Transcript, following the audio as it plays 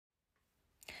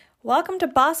Welcome to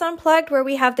Boss Unplugged, where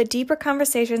we have the deeper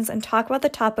conversations and talk about the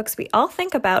topics we all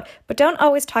think about, but don't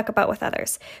always talk about with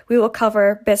others. We will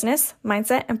cover business,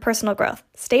 mindset, and personal growth.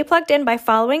 Stay plugged in by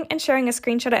following and sharing a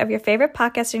screenshot of your favorite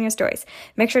podcast in your stories.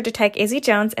 Make sure to tag Izzy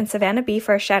Jones and Savannah B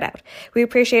for a shout out. We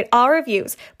appreciate all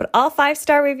reviews, but all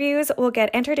 5-star reviews will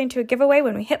get entered into a giveaway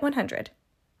when we hit 100.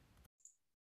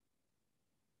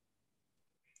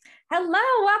 Hello,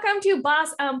 welcome to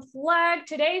Boss Unplugged.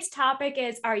 Today's topic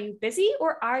is, are you busy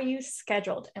or are you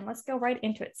scheduled? And let's go right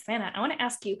into it. Savannah, I want to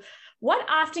ask you, what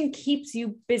often keeps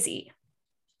you busy?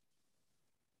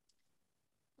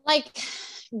 Like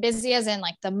busy as in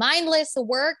like the mindless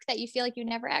work that you feel like you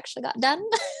never actually got done?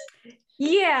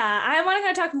 Yeah, I want to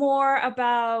kind of talk more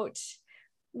about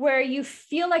where you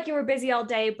feel like you were busy all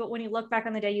day, but when you look back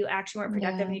on the day, you actually weren't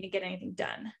productive and you didn't get anything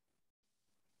done.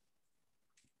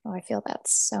 Oh, I feel that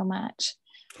so much.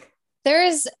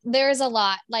 There's a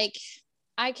lot. Like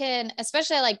I can,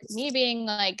 especially like me being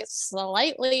like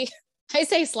slightly, I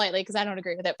say slightly because I don't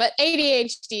agree with it, but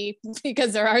ADHD,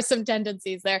 because there are some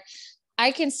tendencies there. I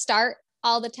can start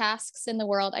all the tasks in the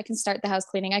world. I can start the house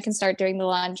cleaning. I can start doing the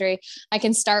laundry. I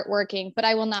can start working, but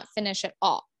I will not finish it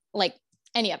all, like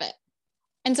any of it.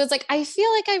 And so it's like, I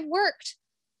feel like I've worked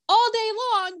all day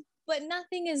long, but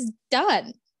nothing is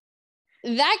done.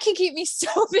 That can keep me so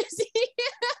busy.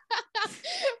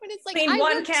 When it's like clean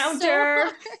one counter.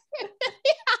 So yeah.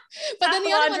 But then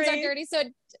the other ones are dirty, so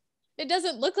it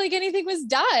doesn't look like anything was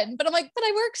done. But I'm like, but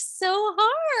I worked so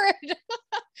hard.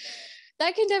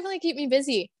 That can definitely keep me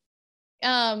busy.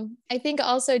 I think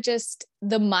also just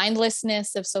the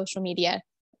mindlessness of social media,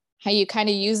 how you kind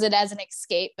of use it as an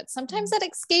escape, but sometimes that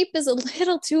escape is a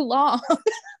little too long.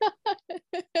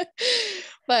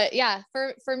 But yeah,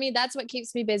 for me, that's what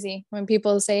keeps me busy. When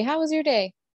people say, how was your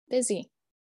day? Busy.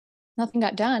 Nothing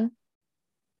got done,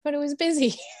 but it was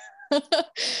busy.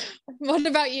 What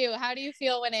about you? How do you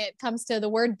feel when it comes to the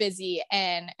word busy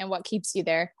and what keeps you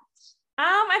there?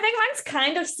 I think mine's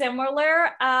kind of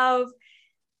similar and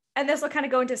this will kind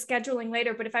of go into scheduling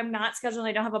later, but if I'm not scheduling,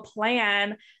 I don't have a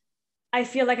plan, I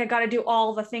feel like I got to do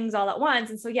all the things all at once.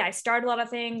 And so, yeah, I start a lot of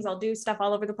things. I'll do stuff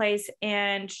all over the place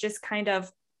and just kind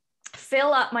of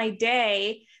fill up my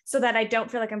day so that I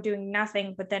don't feel like I'm doing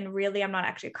nothing, but then really I'm not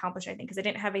actually accomplishing anything because I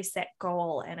didn't have a set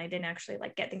goal and I didn't actually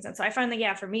like get things done. So I find that,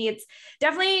 yeah, for me, it's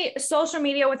definitely social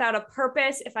media without a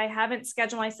purpose. If I haven't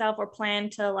scheduled myself or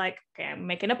planned to like, okay, I'm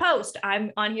making a post,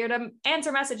 I'm on here to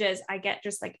answer messages, I get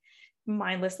just like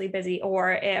mindlessly busy.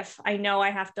 Or if I know I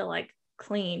have to like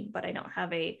clean, but I don't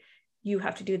have you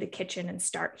have to do the kitchen and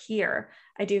start here,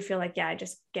 I do feel like, yeah,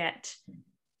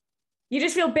 you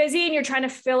just feel busy and you're trying to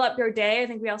fill up your day. I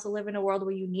think we also live in a world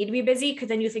where you need to be busy because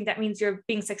then you think that means you're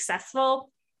being successful,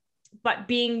 but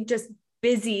being just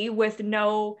busy with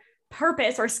no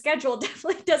purpose or schedule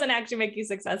definitely doesn't actually make you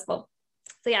successful.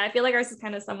 So yeah, I feel like ours is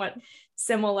kind of somewhat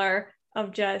similar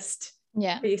of just,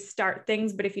 you start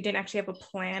things, but if you didn't actually have a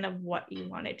plan of what you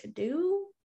wanted to do,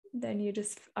 then you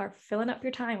just are filling up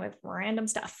your time with random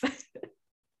stuff.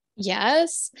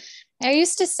 Yes. I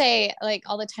used to say like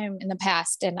all the time in the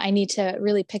past, and I need to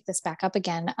really pick this back up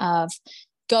again, of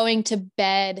going to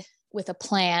bed with a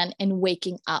plan and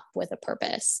waking up with a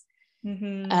purpose.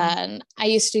 Mm-hmm. And I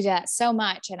used to do that so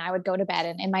much. And I would go to bed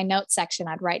and in my notes section,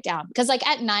 I'd write down, because like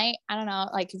at night, I don't know,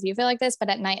 like if you feel like this, but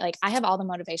at night, like I have all the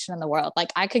motivation in the world.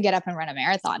 Like I could get up and run a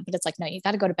marathon, but it's like, no, you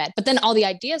got to go to bed. But then all the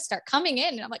ideas start coming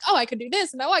in and I'm like, oh, I could do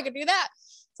this. And oh, I could do that.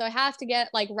 So I have to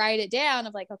write it down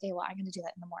of like, okay, well, I'm going to do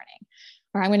that in the morning,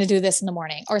 or I'm going to do this in the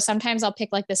morning. Or sometimes I'll pick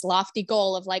like this lofty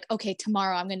goal of like, okay,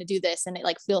 tomorrow I'm going to do this. And it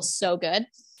like feels so good.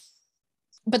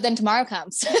 But then tomorrow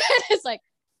comes. It's like,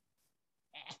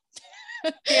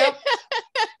 Yep.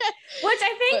 Which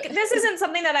I think this isn't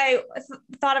something that I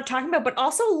thought of talking about, but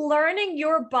also learning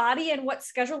your body and what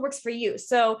schedule works for you.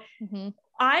 So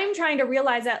I'm trying to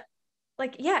realize that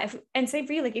like, yeah, and same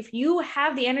for you, like if you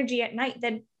have the energy at night,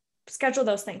 then schedule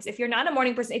those things. If you're not a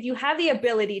morning person, if you have the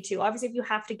ability to, obviously if you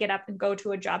have to get up and go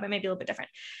to a job, it may be a little bit different.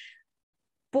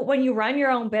 But when you run your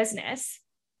own business,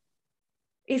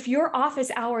 if your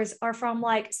office hours are from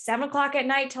like 7:00 at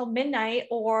night till midnight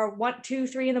or 1, 2,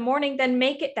 3 in the morning, then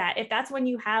make it that. If that's when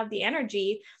you have the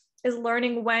energy, is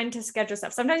learning when to schedule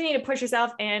stuff. Sometimes you need to push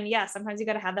yourself. And yeah, sometimes you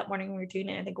got to have that morning routine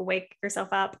and I think wake yourself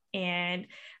up and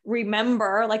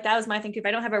remember, like that was my thing too. If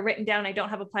I don't have it written down, I don't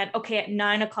have a plan. Okay, at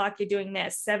 9:00, you're doing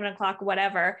this, 7:00,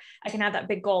 whatever, I can have that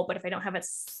big goal. But if I don't have it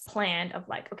planned of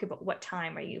like, okay, but what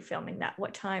time are you filming that?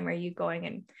 What time are you going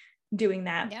and doing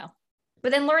that? Yeah.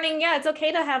 But then learning, yeah, it's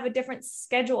okay to have a different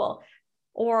schedule.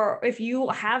 Or if you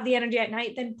have the energy at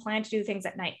night, then plan to do things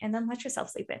at night and then let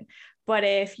yourself sleep in. But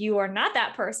if you are not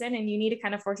that person and you need to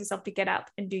kind of force yourself to get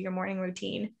up and do your morning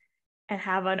routine, and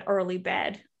have an early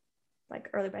bed, like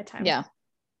early bedtime. Yeah. I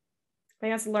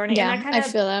think that's learning. Yeah, And that kind I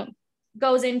of feel that.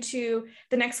 goes into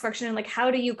the next question. Like, how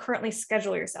do you currently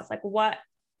schedule yourself? Like, what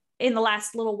in the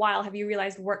last little while have you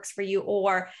realized works for you,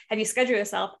 or have you scheduled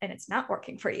yourself and it's not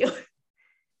working for you?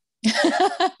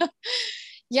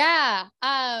 Yeah.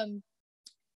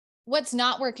 What's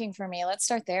not working for me? Let's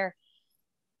start there.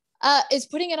 Is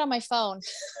putting it on my phone.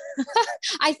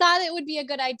 I thought it would be a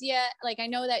good idea. Like, I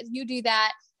know that you do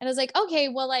that. And I was like, okay,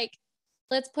 well, like,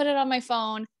 let's put it on my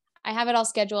phone. I have it all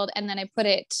scheduled. And then I put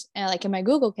it like in my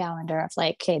Google Calendar of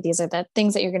like, okay, these are the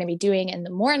things that you're going to be doing in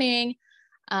the morning.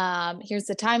 Here's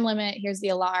the time limit. Here's the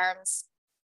alarms.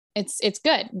 It's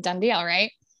good. Done deal,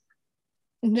 right?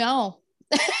 No.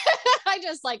 I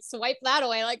just like swipe that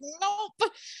away. Like,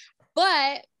 nope.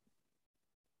 But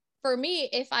for me,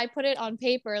 if I put it on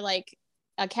paper, like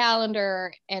a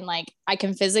calendar, and like I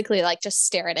can physically like just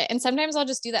stare at it. And sometimes I'll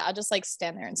just do that. I'll just like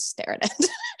stand there and stare at it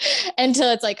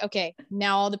until it's like, okay,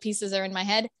 now all the pieces are in my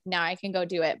head. Now I can go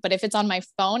do it. But if it's on my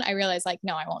phone, I realize like,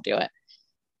 no, I won't do it.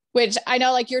 Which I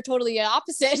know like you're totally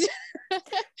opposite.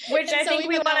 Which I think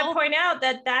we want to point out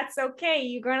that that's okay.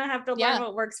 You're going to have to learn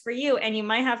what works for you, and you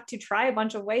might have to try a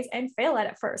bunch of ways and fail at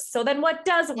it first. So then what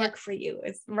does work for you?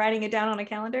 Is writing it down on a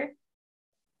calendar?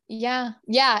 Yeah.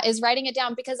 Is writing it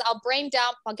down, because I'll brain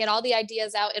dump. I'll get all the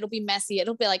ideas out. It'll be messy.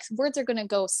 It'll be like words are going to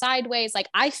go sideways. Like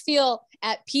I feel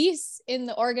at peace in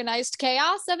the organized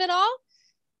chaos of it all.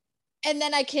 And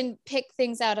then I can pick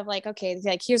things out of like, okay,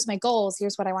 like here's my goals.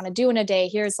 Here's what I want to do in a day.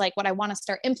 Here's like what I want to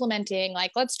start implementing.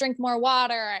 Like, let's drink more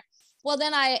water. Well,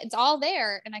 then it's all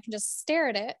there and I can just stare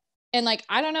at it. And like,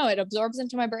 I don't know, it absorbs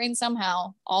into my brain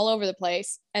somehow all over the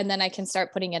place. And then I can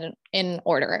start putting it in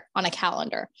order on a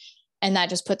calendar. And that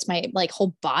just puts my like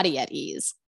whole body at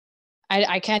ease.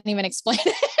 I can't even explain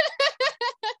it.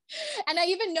 And I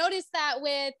even noticed that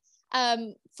with,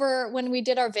 for when we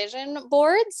did our vision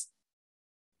boards,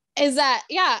 is that,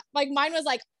 yeah, like mine was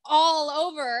like all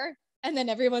over. And then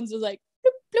everyone's was like,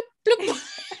 bloop, bloop, bloop. I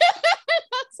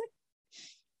was like,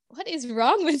 what is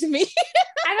wrong with me?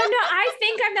 I don't know. I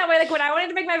think I'm that way. Like when I wanted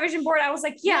to make my vision board, I was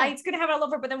like, yeah, it's going to have it all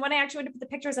over. But then when I actually went to put the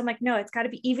pictures, I'm like, no, it's got to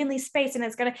be evenly spaced. And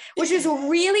it's going to, which is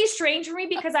really strange for me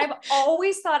because I've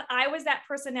always thought I was that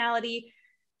personality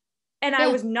and I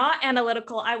was not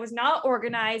analytical. I was not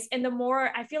organized. And the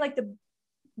more I feel like the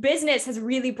business has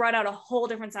really brought out a whole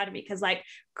different side of me, because like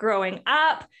growing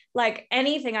up, like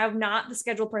anything, I'm not the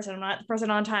scheduled person. I'm not the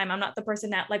person on time. I'm not the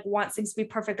person that like wants things to be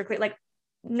perfect or clear. Like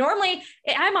normally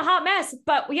I'm a hot mess,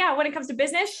 but yeah, when it comes to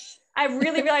business, I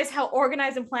really realized how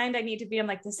organized and planned I need to be. I'm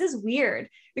like, this is weird,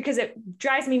 because it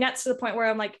drives me nuts to the point where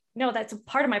I'm like, no, that's a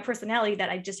part of my personality that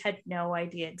I just had no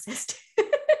idea existed.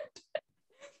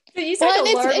 So you start to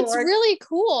learn it's really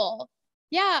cool.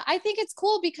 Yeah, I think it's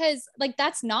cool because like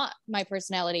that's not my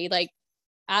personality like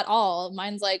at all.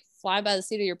 Mine's like fly by the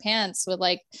seat of your pants with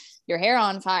like your hair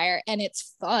on fire, and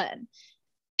it's fun.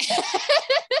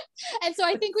 And so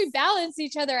I think we balance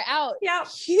each other out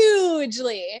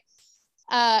hugely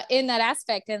in that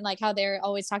aspect. And like how they're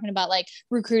always talking about like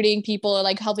recruiting people or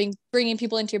like bringing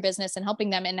people into your business and helping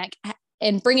them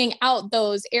and bringing out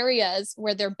those areas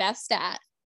where they're best at.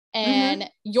 And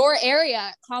your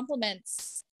area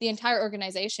complements the entire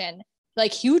organization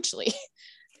like hugely,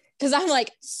 because I'm like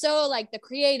so like the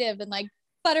creative and like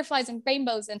butterflies and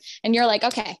rainbows and you're like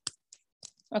okay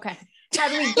how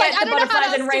do we get like, the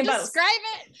butterflies and rainbows? Describe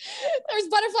it. There's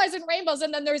butterflies and rainbows,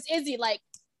 and then there's Izzy like,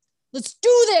 let's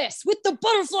do this with the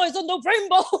butterflies and the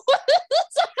rainbow.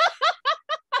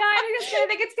 I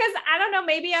think it's because I don't know,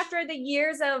 maybe after the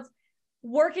years of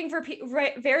working for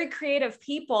very creative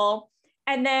people,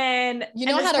 and then you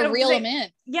know how to reel them in.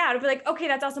 Yeah, it'll be like, okay,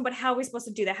 that's awesome, but how are we supposed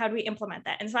to do that? How do we implement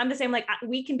that? And so I'm the same, like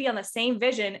we can be on the same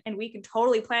vision and we can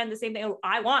totally plan the same thing.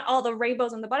 I want all the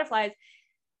rainbows and the butterflies,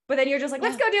 but then you're just like,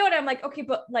 let's go do it. I'm like, okay,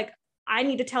 but like I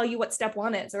need to tell you what step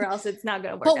one is, or else it's not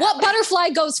gonna work. But what butterfly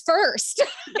goes first?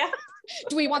 Yeah.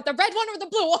 Do we want the red one or the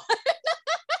blue one?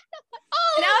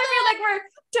 Now I feel like we're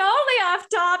totally off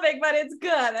topic, but it's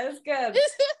good. It's good.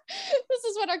 This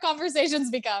is what our conversations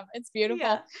become. It's beautiful.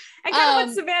 Yeah. And kind of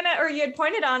what Savannah or you had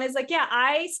pointed on is like, yeah,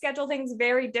 I schedule things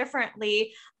very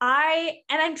differently.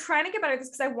 I'm trying to get better at this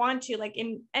because I want to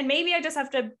and maybe I just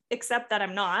have to accept that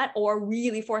I'm not, or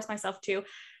really force myself to.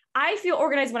 I feel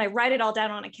organized when I write it all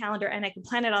down on a calendar and I can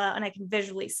plan it all out and I can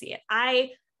visually see it.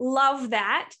 I love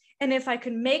that. And if I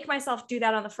could make myself do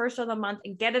that on the first of the month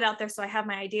and get it out there, so I have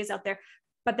my ideas out there,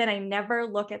 but then I never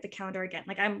look at the calendar again.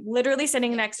 Like I'm literally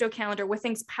sitting next to a calendar with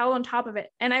things piled on top of it.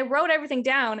 And I wrote everything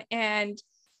down and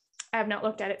I have not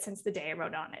looked at it since the day I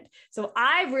wrote on it. So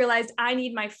I've realized I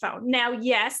need my phone. Now,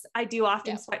 yes, I do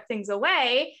often swipe things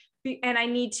away, And I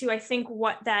need to, I think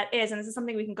what that is, and this is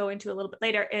something we can go into a little bit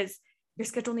later, is your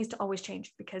schedule needs to always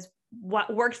change, because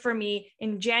what worked for me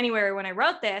in January when I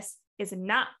wrote this is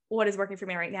not what is working for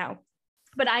me right now.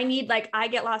 But I need, like, I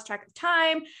get lost track of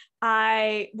time.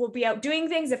 I will be out doing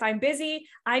things. If I'm busy,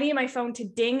 I need my phone to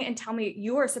ding and tell me,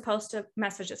 you are supposed to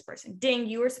message this person. Ding,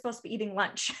 you are supposed to be eating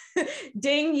lunch.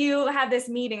 Ding, you have this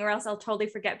meeting, or else I'll totally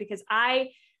forget, because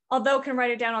although can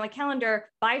write it down on the calendar,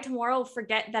 by tomorrow, I'll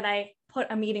forget that I put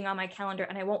a meeting on my calendar,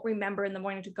 and I won't remember in the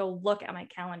morning to go look at my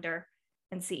calendar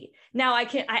and see. Now I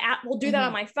will do that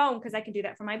on my phone, because I can do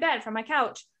that from my bed, from my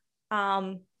couch.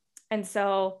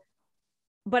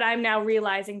 But I'm now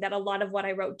realizing that a lot of what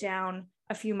I wrote down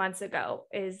a few months ago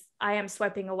is I am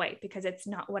swiping away, because it's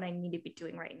not what I need to be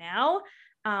doing right now.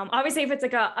 Obviously, if it's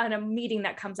like a meeting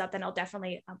that comes up, then I'll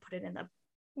definitely put it in the,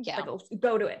 like,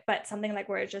 go to it. But something like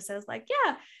where it just says, like,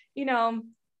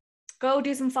 go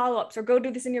do some follow-ups, or go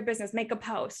do this in your business, make a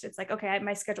post. It's like, okay,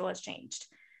 my schedule has changed.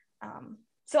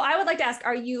 So I would like to ask,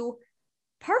 are you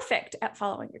perfect at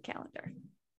following your calendar?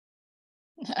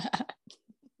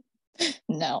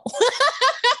 No.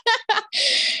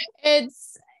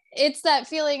 It's that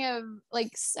feeling of, like,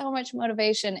 so much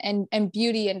motivation and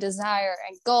beauty and desire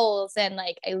and goals, and,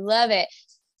 like, I love it.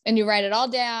 And you write it all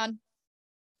down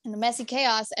in the messy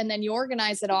chaos, and then you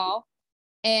organize it all.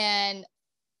 And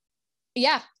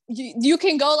yeah, you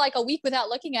can go like a week without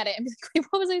looking at it and be like, wait,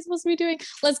 what was I supposed to be doing?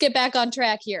 Let's get back on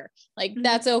track here. Like,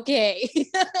 that's okay.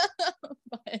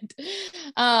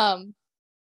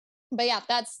 But yeah,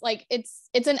 that's, like, it's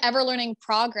an ever learning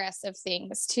progress of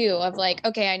things too, of, like,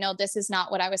 okay, I know this is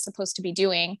not what I was supposed to be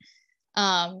doing.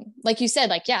 Like you said,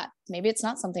 like, yeah, maybe it's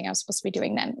not something I was supposed to be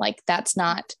doing then. Like, that's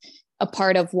not a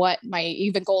part of what my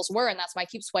even goals were. And that's why I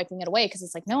keep swiping it away. Cause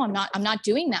it's like, no, I'm not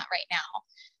doing that right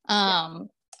now.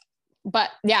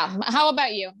 But yeah, how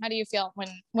about you? How do you feel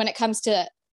when it comes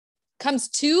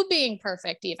to being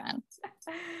perfect even?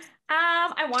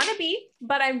 I want to be,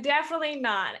 but I'm definitely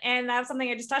not. And that's something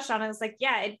I just touched on. It's like,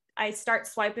 I start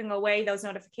swiping away those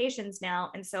notifications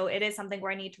now. And so it is something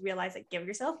where I need to realize, like, give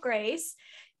yourself grace,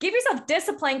 give yourself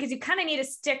discipline, because you kind of need to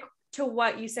stick to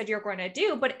what you said you're going to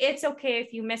do. But it's okay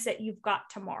if you miss it. You've got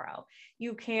tomorrow.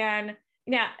 You can,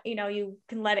 you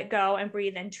can let it go and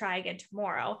breathe and try again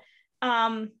tomorrow.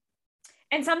 And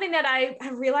something that I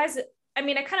have realized, I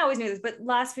mean, I kind of always knew this, but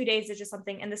last few days is just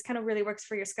something, and this kind of really works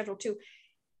for your schedule too.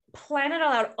 Plan it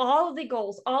all out, all of the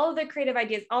goals, all of the creative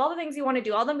ideas, all the things you want to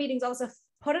do, all the meetings, all the stuff,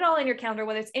 put it all in your calendar,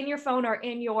 whether it's in your phone or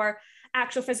in your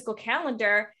actual physical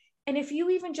calendar. And if you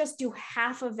even just do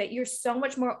half of it, you're so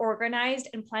much more organized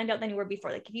and planned out than you were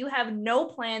before. Like, if you have no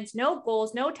plans, no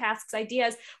goals, no tasks,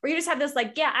 ideas, where you just have this,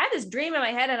 like, I have this dream in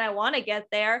my head and I want to get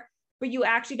there, but you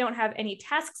actually don't have any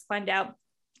tasks planned out,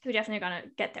 you're definitely going to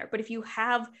get there. But if you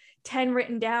have 10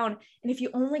 written down, and if you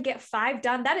only get 5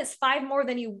 done, that is 5 more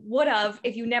than you would have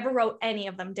if you never wrote any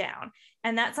of them down.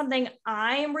 And that's something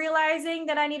I'm realizing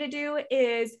that I need to do,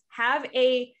 is have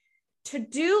a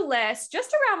to-do list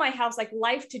just around my house, like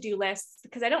life to-do lists,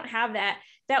 because I don't have that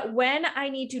when I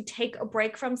need to take a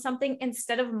break from something,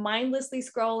 instead of mindlessly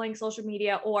scrolling social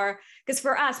media, or because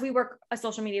for us, we work a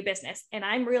social media business, and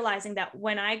I'm realizing that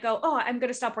when I go, I'm going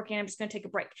to stop working, I'm just going to take a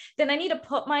break, then I need to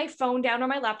put my phone down or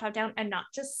my laptop down and not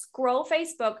just scroll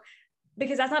Facebook,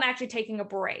 because that's not actually taking a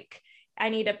break. I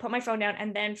need to put my phone down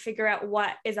and then figure out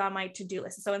what is on my to-do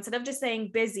list. So instead of just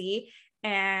saying busy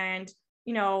and,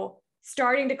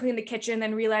 starting to clean the kitchen,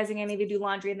 then realizing I need to do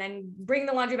laundry, and then bring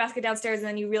the laundry basket downstairs, and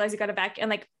then you realize you got it back. And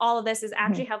like, all of this is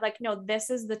actually have, like, no, this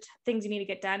is the things you need to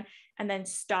get done. And then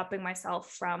stopping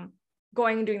myself from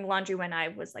going and doing the laundry when I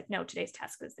was like, no, today's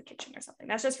task is the kitchen or something.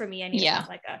 That's just for me. I need to have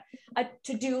like a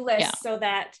to-do list so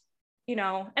that, and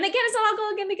again, it's not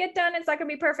all going to get done. It's not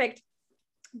going to be perfect.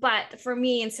 But for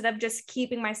me, instead of just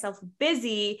keeping myself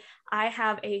busy, I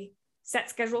have a set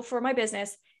schedule for my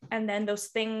business. And then those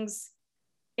things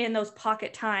in those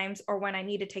pocket times, or when I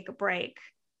need to take a break.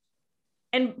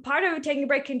 And part of taking a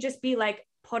break can just be like,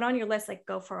 put on your list, like,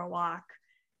 go for a walk,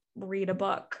 read a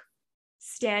book,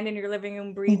 stand in your living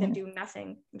room, breathe and do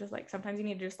nothing. Just like, sometimes you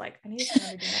need to just like, I need to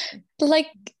stand and do nothing. Like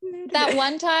that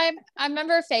one time I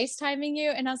remember FaceTiming you,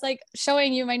 and I was like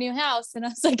showing you my new house, and I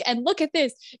was like, and look at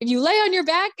this, if you lay on your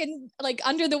back and like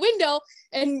under the window,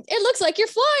 and it looks like you're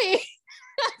flying.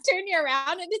 Turn you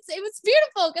around, and it was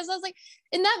beautiful, because I was like,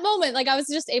 in that moment, like, I was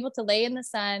just able to lay in the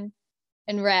sun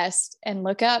and rest and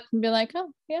look up and be like,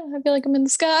 oh yeah, I feel like I'm in the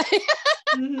sky.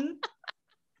 And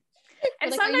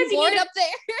like, sometimes you need up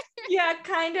there.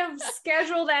 Kind of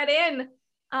schedule that in.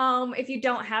 If you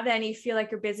don't have that and you feel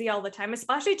like you're busy all the time,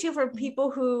 especially too for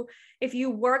people who, if you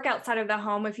work outside of the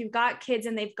home, if you've got kids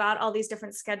and they've got all these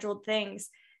different scheduled things,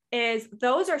 is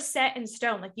those are set in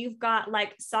stone. Like you've got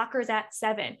like soccer's at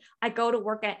 7. I go to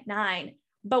work at 9.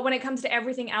 But when it comes to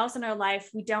everything else in our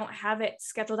life, we don't have it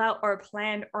scheduled out or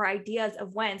planned or ideas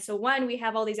of when. So one, we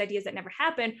have all these ideas that never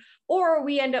happen, or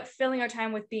we end up filling our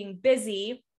time with being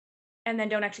busy and then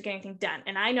don't actually get anything done.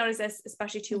 And I notice this,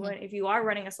 especially too, when if you are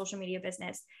running a social media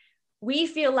business, we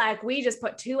feel like we just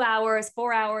put 2 hours,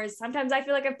 4 hours. Sometimes I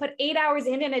feel like I've put 8 hours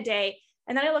in a day.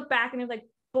 And then I look back and I'm like,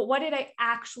 but what did I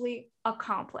actually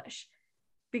accomplish?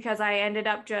 Because I ended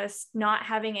up just not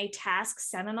having a task,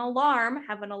 set an alarm,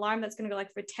 have an alarm that's going to go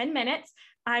like for 10 minutes.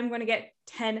 I'm going to get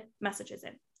 10 messages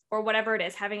in or whatever it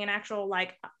is. Having an actual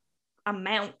like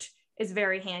amount is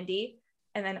very handy.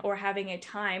 And then, or having a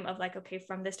time of like, okay,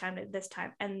 from this time to this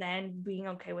time, and then being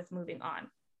okay with moving on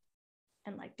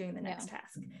and like doing the next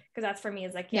task. Cause that's for me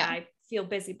is like, I feel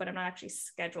busy, but I'm not actually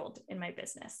scheduled in my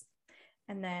business.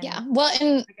 And then, well,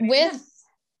 and with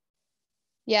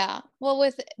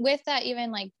that,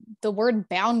 even like the word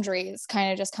boundaries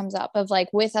kind of just comes up of like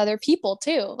with other people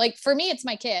too. Like for me, it's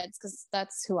my kids, cause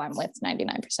that's who I'm with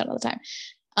 99% of the time.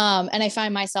 And I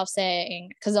find myself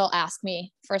saying, cause they'll ask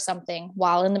me for something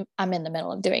while I'm in the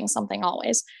middle of doing something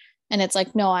always. And it's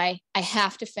like, no, I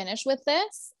have to finish with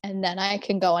this and then I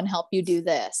can go and help you do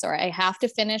this, or I have to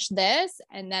finish this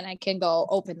and then I can go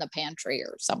open the pantry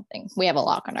or something. We have a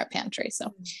lock on our pantry.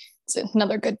 So it's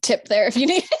another good tip there if you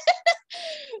need it.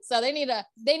 So they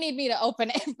need me to open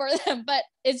it for them, but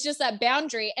it's just that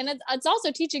boundary. And it's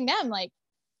also teaching them like,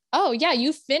 oh yeah,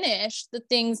 you finish the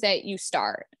things that you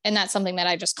start. And that's something that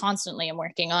I just constantly am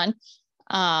working on.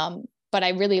 But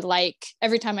I really like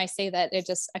every time I say that,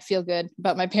 I feel good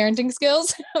about my parenting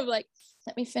skills. I'm like,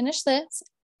 let me finish this,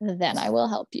 then I will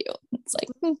help you. It's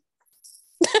like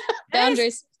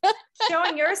boundaries.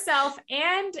 Showing yourself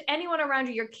and anyone around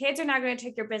you, your kids are now going to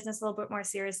take your business a little bit more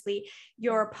seriously.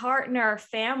 Your partner,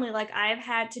 family, like I've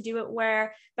had to do it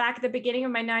where back at the beginning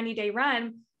of my 90-day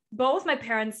run, both my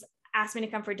parents asked me to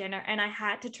come for dinner and I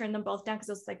had to turn them both down because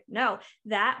I was like, no,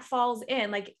 that falls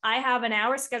in. Like I have an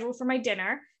hour scheduled for my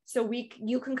dinner. So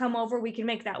you can come over, we can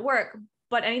make that work.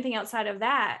 But anything outside of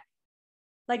that,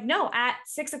 like, no, at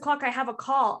 6 o'clock, I have a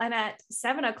call. And at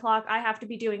 7 o'clock, I have to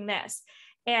be doing this.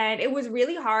 And it was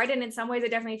really hard. And in some ways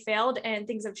it definitely failed and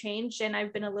things have changed and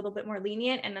I've been a little bit more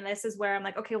lenient. And then this is where I'm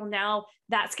like, okay, well now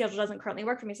that schedule doesn't currently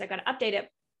work for me. So I got to update it.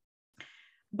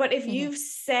 But if you've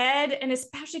said, and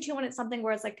especially too, when it's something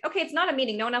where it's like, okay, it's not a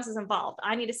meeting, no one else is involved.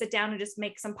 I need to sit down and just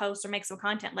make some posts or make some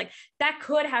content. Like that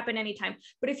could happen anytime.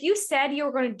 But if you said you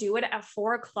were going to do it at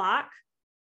 4 o'clock,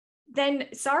 then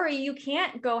sorry, you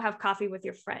can't go have coffee with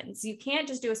your friends. You can't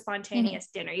just do a spontaneous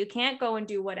dinner. You can't go and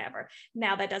do whatever.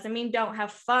 Now that doesn't mean don't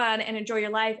have fun and enjoy your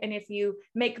life. And if you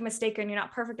make a mistake and you're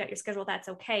not perfect at your schedule, that's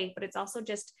okay. But it's also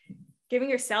just giving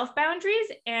yourself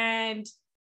boundaries and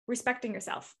respecting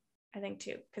yourself. I think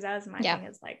too, because that was my thing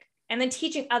is like, and then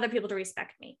teaching other people to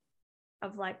respect me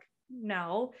of like,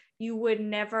 no, you would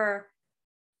never,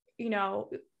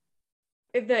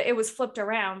 if it was flipped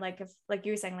around, like if, like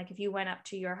you were saying, like if you went up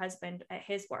to your husband at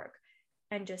his work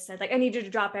and just said like, I need you to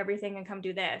drop everything and come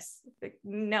do this. Like,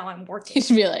 no, I'm working. You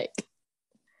should be like,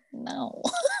 no,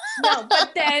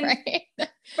 but then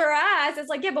for us, it's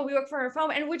like, yeah, but we work for our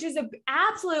phone, and which is an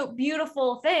absolute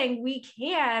beautiful thing. We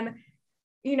can,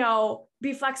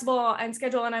 be flexible and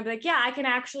schedule. And I'd be like, yeah, I can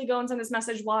actually go and send this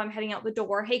message while I'm heading out the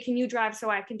door. Hey, can you drive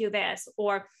so I can do this?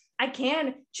 Or I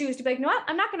can choose to be like, no,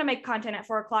 I'm not going to make content at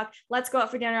 4 o'clock. Let's go out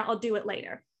for dinner. I'll do it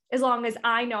later. As long as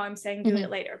I know I'm saying do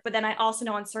it later. But then I also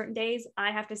know on certain days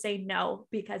I have to say no,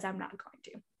 because I'm not going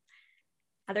to.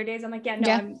 Other days I'm like, I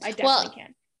definitely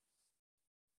can.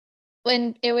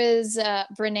 When it was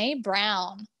Brene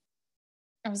Brown,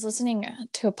 I was listening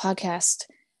to a podcast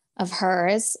of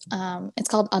hers. It's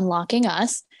called Unlocking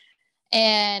Us.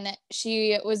 And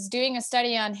she was doing a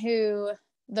study on who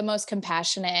the most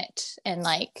compassionate and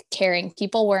like caring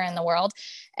people were in the world.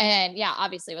 And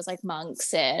obviously it was like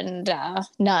monks and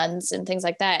nuns and things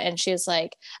like that. And she was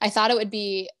like, I thought it would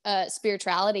be a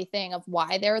spirituality thing of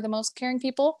why they were the most caring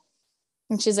people.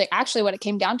 And she's like, actually what it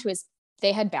came down to is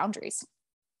they had boundaries.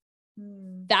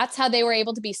 That's how they were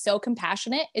able to be so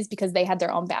compassionate, is because they had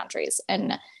their own boundaries.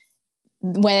 And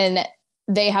when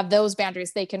they have those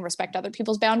boundaries, they can respect other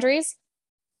people's boundaries.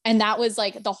 And that was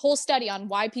like the whole study on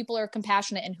why people are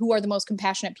compassionate and who are the most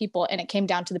compassionate people. And it came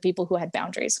down to the people who had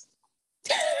boundaries.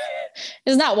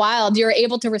 Isn't that wild? You're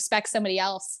able to respect somebody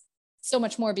else so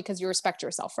much more because you respect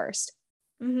yourself first.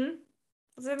 So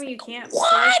I mean, you can't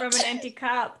pour from an empty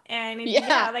cup, and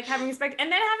like having respect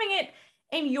and then having it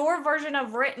in your version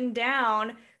of written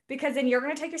down, because then you're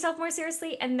going to take yourself more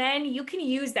seriously. And then you can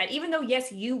use that, even though,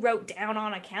 yes, you wrote down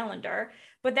on a calendar,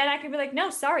 but then I could be like, no,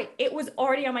 sorry, it was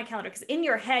already on my calendar. Because in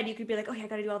your head, you could be like, oh, yeah, I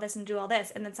got to do all this and do all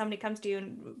this. And then somebody comes to you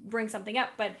and brings something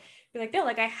up. But be like, no,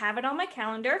 like I have it on my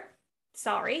calendar.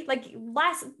 Sorry. Like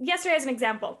yesterday, as an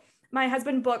example, my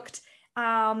husband booked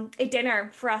a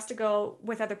dinner for us to go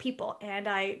with other people. And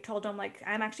I told him, like,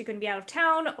 I'm actually going to be out of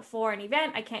town for an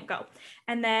event. I can't go.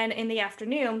 And then in the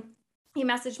afternoon, he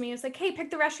messaged me. He was like, hey,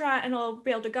 pick the restaurant and I'll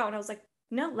be able to go. And I was like,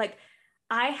 no, like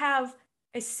I have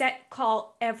a set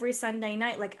call every Sunday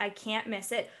night. Like I can't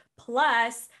miss it.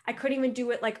 Plus I couldn't even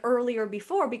do it like earlier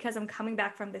before because I'm coming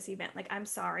back from this event. Like, I'm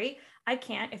sorry, I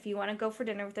can't. If you want to go for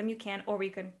dinner with them, you can, or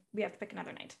we have to pick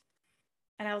another night.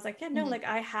 And I was like, yeah, no, like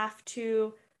I have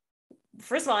to,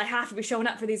 first of all, I have to be showing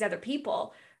up for these other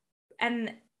people.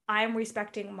 And I'm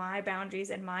respecting my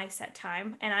boundaries and my set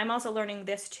time. And I'm also learning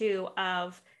this too,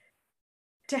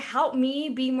 to help me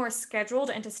be more scheduled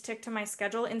and to stick to my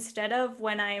schedule, instead of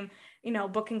when I'm,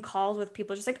 booking calls with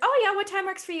people just like, oh yeah, what time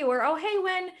works for you? Or, oh, hey,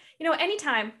 when,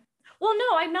 anytime. Well, no,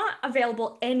 I'm not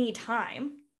available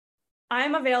anytime.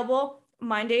 I'm available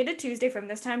Monday to Tuesday from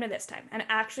this time to this time, and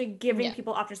actually giving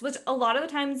people options, which a lot of the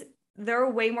times they're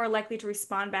way more likely to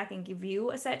respond back and give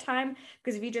you a set time.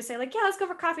 Because if you just say like, yeah, let's go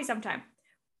for coffee sometime,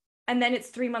 and then it's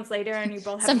 3 months later and you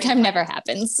both have sometime never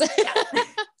happens. Yeah.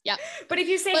 Yeah. But if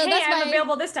you say, hey, I'm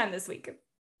available this time this week.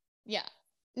 Yeah.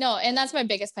 No, and that's my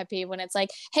biggest pet peeve, when it's like,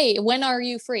 hey, when are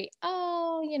you free?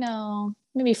 Oh,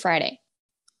 maybe Friday.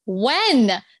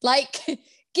 When? Like,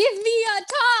 give me a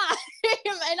time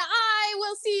and I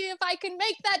will see if I can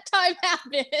make that time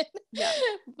happen. Yeah.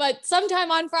 But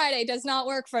sometime on Friday does not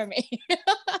work for me.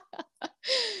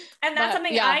 And that's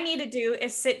something I need to do,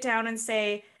 is sit down and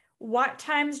say, what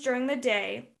times during the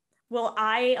day will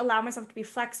I allow myself to be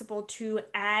flexible to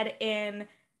add in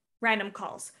random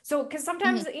calls? So, because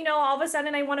sometimes, all of a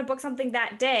sudden I want to book something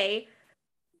that day,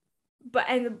 but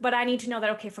I need to know that,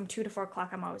 okay, from 2 to 4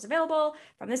 o'clock, I'm always available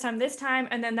from this time.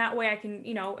 And then that way I can,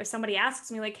 if somebody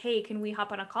asks me like, hey, can we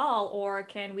hop on a call, or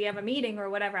can we have a meeting or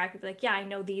whatever, I could be like, yeah, I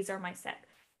know these are my set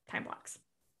time blocks.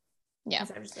 Yeah.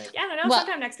 So I'm just like, yeah, I don't know,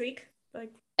 sometime next week.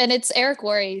 Like, and it's Eric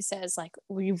Worre says, like,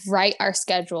 we write our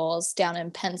schedules down in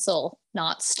pencil,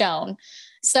 not stone.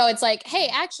 So it's like,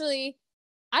 hey, actually,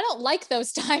 I don't like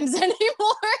those times anymore.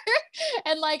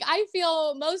 And like, I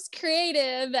feel most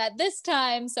creative at this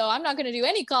time. So I'm not going to do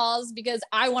any calls because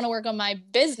I want to work on my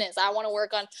business. I want to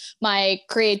work on my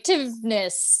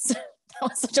creativeness. That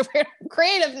was such a weird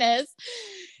creativeness.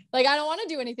 Like, I don't want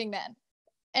to do anything then,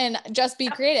 and just be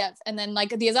creative. And then like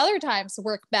these other times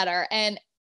work better. And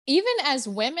even as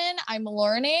women, I'm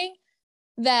learning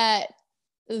that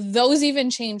those even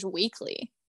change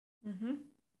weekly. Mm-hmm.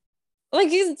 Like,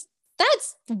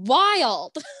 that's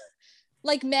wild.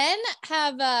 Like, men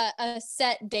have a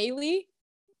set daily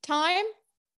time,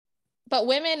 but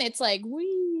women, it's like,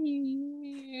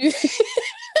 wee. And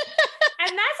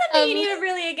that's something you need to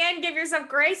really, again, give yourself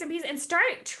grace and peace and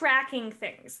start tracking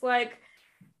things. Like,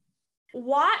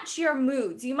 watch your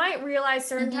moods. You might realize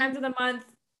certain times of the month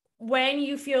when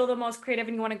you feel the most creative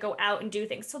and you want to go out and do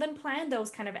things. So then plan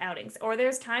those kind of outings. Or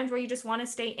there's times where you just want to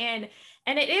stay in,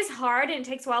 and it is hard and it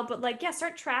takes a while, but like, yeah,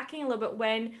 start tracking a little bit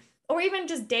when, or even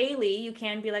just daily, you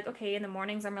can be like, okay, in the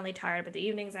mornings I'm really tired, but the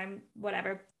evenings I'm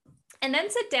whatever. And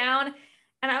then sit down,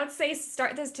 and I would say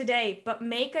start this today, but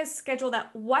make a schedule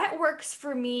that what works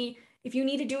for me. If you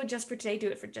need to do it just for today, do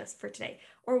it for just for today.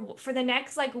 Or for the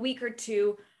next like week or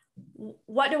two,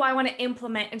 what do I want to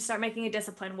implement and start making a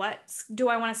discipline? What do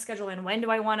I want to schedule in? When do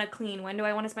I want to clean? When do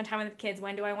I want to spend time with the kids?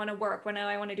 When do I want to work? When do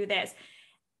I want to do this?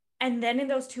 And then in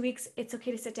those 2 weeks, it's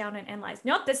okay to sit down and analyze.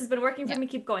 Nope, this has been working for me.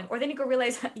 Keep going. Or then you go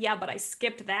realize, yeah, but I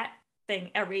skipped that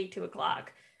thing every 2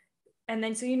 o'clock. And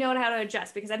then so you know how to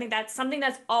adjust, because I think that's something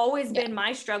that's always been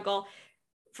my struggle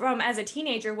from as a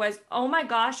teenager was, oh my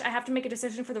gosh, I have to make a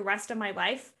decision for the rest of my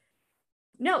life.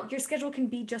 No, your schedule can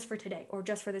be just for today or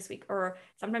just for this week. Or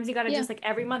sometimes you got to just like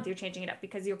every month you're changing it up,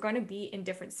 because you're going to be in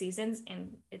different seasons,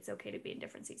 and it's okay to be in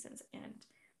different seasons. And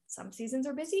some seasons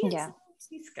are busy and some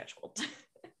are scheduled.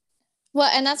 Well,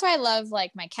 and that's why I love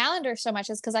like my calendar so much,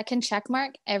 is because I can check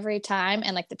mark every time,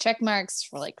 and like the check marks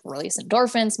for like release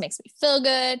endorphins, makes me feel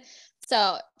good.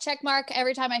 So check mark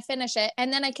every time I finish it,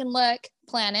 and then I can look,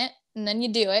 plan it, and then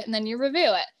you do it, and then you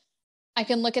review it. I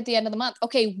can look at the end of the month.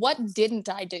 Okay, what didn't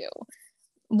I do?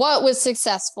 What was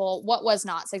successful? What was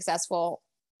not successful?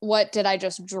 What did I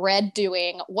just dread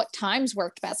doing? What times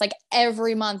worked best? Like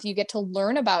every month you get to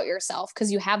learn about yourself,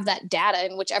 because you have that data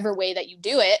in whichever way that you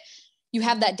do it. You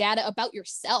have that data about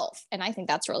yourself. And I think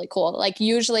that's really cool. Like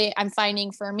usually I'm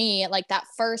finding for me, like that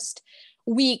first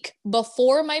week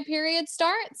before my period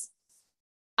starts,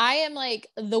 I am like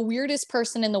the weirdest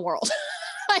person in the world.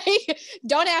 Like,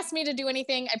 don't ask me to do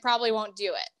anything. I probably won't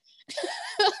do it.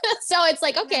 So it's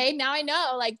like, okay, now I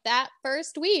know like that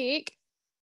first week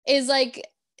is like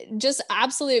just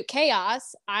absolute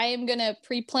chaos. I am going to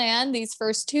pre-plan these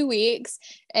first 2 weeks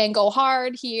and go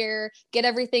hard here, get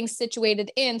everything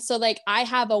situated in. So like I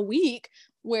have a week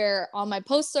where all my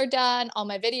posts are done, all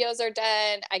my videos are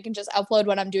done. I can just upload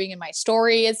what I'm doing in my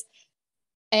stories,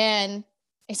 and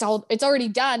it's already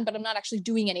done, but I'm not actually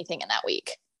doing anything in that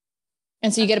week.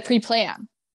 And so you get a pre-plan.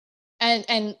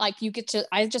 And like you get to,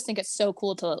 I just think it's so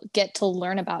cool to get to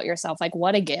learn about yourself. Like,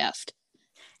 what a gift.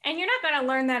 And you're not going to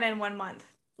learn that in 1 month.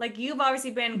 Like, you've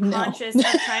obviously been conscious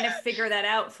of trying to figure that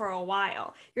out for a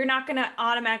while. You're not going to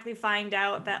automatically find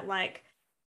out that, like,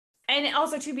 and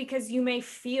also too, because you may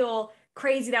feel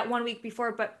crazy that 1 week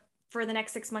before, but for the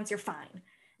next 6 months, you're fine.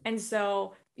 And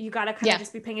so you got to kind of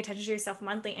just be paying attention to yourself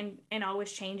monthly and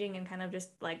always changing and kind of just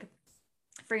like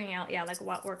figuring out, like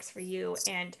what works for you.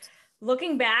 And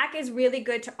looking back is really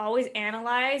good to always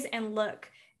analyze and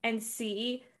look and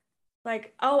see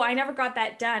like, oh, I never got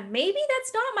that done. Maybe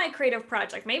that's not my creative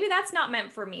project. Maybe that's not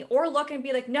meant for me. Or look and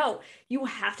be like, no, you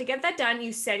have to get that done.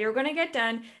 You said you're going to get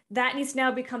done. That needs to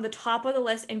now become the top of the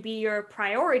list and be your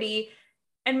priority,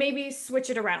 and maybe switch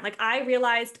it around. Like, I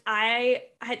realized I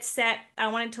had set, I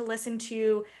wanted to listen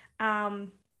to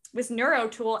this neuro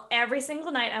tool every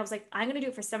single night. I was like, I'm going to do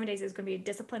it for 7 days. It's going to be a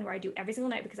discipline where I do every single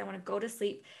night because I want to go to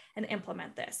sleep and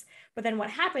implement this. But then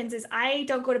what happens is I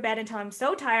don't go to bed until I'm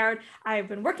so tired. I've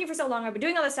been working for so long. I've been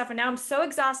doing all this stuff, and now I'm so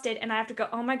exhausted, and I have to go,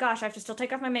 oh my gosh, I have to still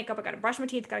take off my makeup. I got to brush my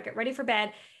teeth, got to get ready for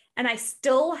bed. And I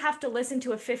still have to listen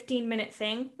to a 15-minute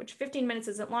thing, which 15 minutes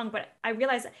isn't long, but I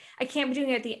realize I can't be doing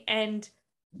it at the end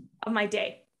of my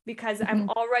day because I'm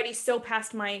already so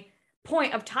past my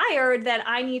point of tired that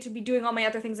I need to be doing all my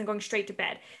other things and going straight to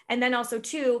bed. And then also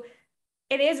too,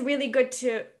 it is really good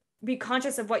to be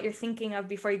conscious of what you're thinking of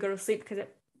before you go to sleep, because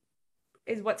it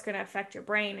is what's going to affect your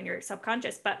brain and your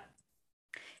subconscious. But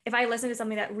if I listen to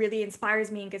something that really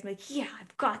inspires me and gives me like, yeah,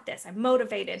 I've got this, I'm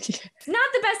motivated. It's not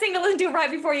the best thing to listen to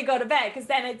right before you go to bed, because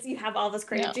then you have all those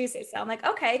creative juices. So I'm like,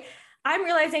 okay, I'm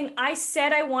realizing I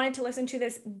said I wanted to listen to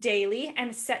this daily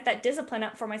and set that discipline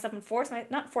up for myself and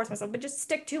not force myself, but just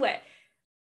stick to it.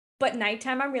 But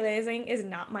nighttime, I'm realizing, is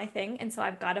not my thing. And so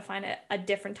I've got to find a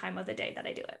different time of the day that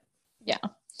I do it. Yeah.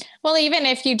 Well, even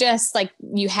if you just like,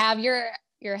 you have your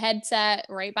headset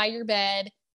right by your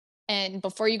bed, and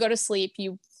before you go to sleep,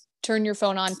 you turn your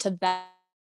phone on to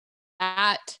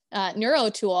that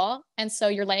neuro tool. And so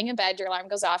you're laying in bed, your alarm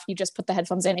goes off, you just put the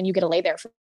headphones in and you get to lay there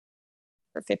for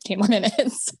 15 more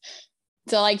minutes.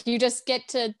 So like, you just get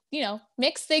to,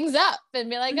 mix things up and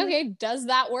be like, okay, does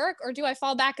that work? Or do I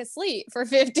fall back asleep for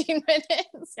 15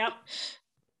 minutes? Yep.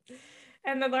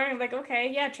 And then learning like,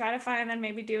 okay, yeah, try to find, and then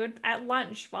maybe do it at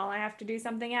lunch while I have to do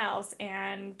something else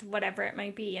and whatever it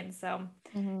might be. And so,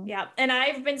 yeah. And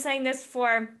I've been saying this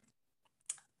for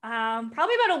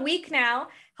probably about a week now,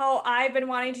 how I've been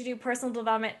wanting to do personal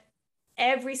development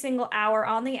every single hour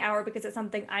on the hour, because it's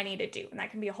something I need to do. And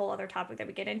that can be a whole other topic that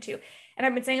we get into. And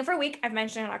I've been saying it for a week. I've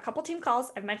mentioned it on a couple team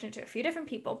calls. I've mentioned it to a few different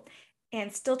people.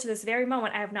 And still to this very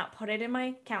moment, I have not put it in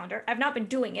my calendar. I've not been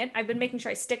doing it. I've been making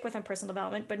sure I stick with my personal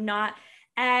development, but not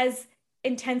as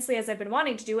intensely as I've been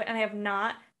wanting to do it. And I have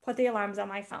not put the alarms on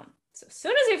my phone. So as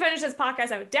soon as we finish this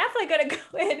podcast, I'm definitely going to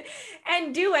go in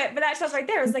and do it. But that shows right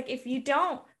there is like, if you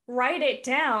don't write it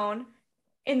down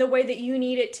in the way that you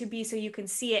need it to be so you can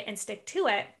see it and stick to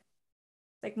it,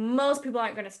 like most people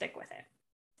aren't going to stick with it.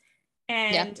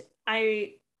 And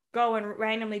I go and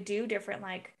randomly do different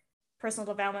like personal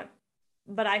development,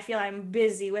 but I feel I'm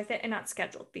busy with it and not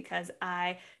scheduled, because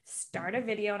I start a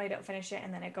video and I don't finish it.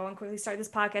 And then I go and quickly start this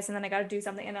podcast, and then I got to do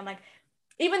something. And I'm like,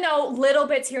 even though little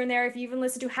bits here and there, if you even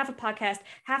listen to half a podcast,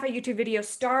 half a YouTube video,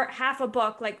 start half a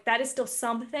book, like that is still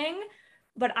something.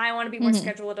 But I want to be more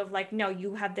scheduled of like, no,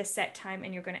 you have this set time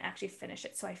and you're going to actually finish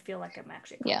it. So I feel like I'm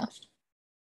actually accomplished.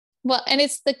 Well, and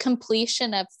it's the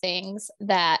completion of things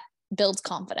that builds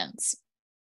confidence.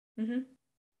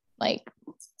 Like,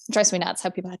 drives me nuts how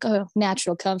people are like, oh,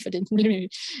 natural confidence.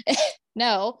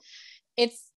 No,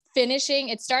 it's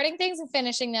starting things and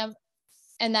finishing them.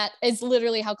 And that is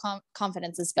literally how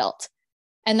confidence is built.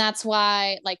 And that's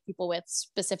why like people with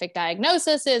specific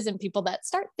diagnoses and people that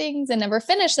start things and never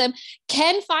finish them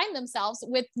can find themselves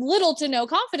with little to no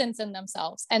confidence in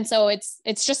themselves. And so it's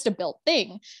just a built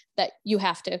thing that you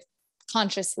have to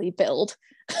consciously build.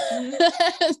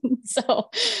 So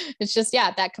it's just,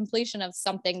 that completion of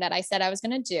something that I said I was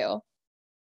going to do.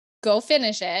 go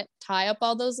finish it, tie up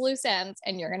all those loose ends,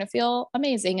 and you're going to feel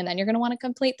amazing. And then you're going to want to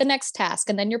complete the next task.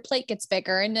 And then your plate gets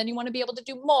bigger and then you want to be able to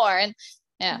do more. And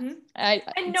yeah, and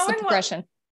it's knowing the progression.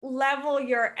 what level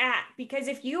you're at, because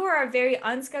if you are a very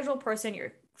unscheduled person,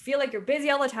 you feel like you're busy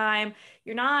all the time,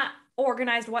 you're not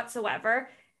organized whatsoever,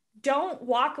 don't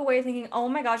walk away thinking, oh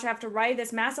my gosh, I have to write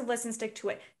this massive list and stick to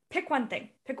it. Pick one thing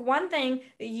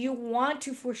that you want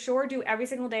to for sure do every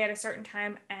single day at a certain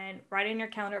time, and write it in your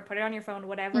calendar, put it on your phone,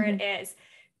 whatever it is.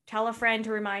 Tell a friend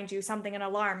to remind you, something, an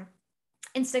alarm,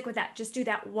 and stick with that. Just do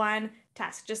that one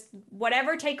task. Just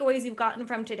whatever takeaways you've gotten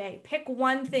from today, pick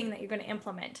one thing that you're going to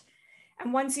implement.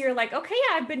 And once you're like, okay,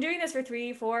 yeah, I've been doing this for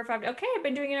 3, 4, 5, okay, I've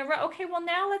been doing it over. Okay, well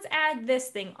now let's add this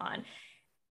thing on.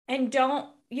 And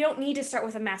you don't need to start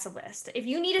with a massive list. If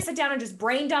you need to sit down and just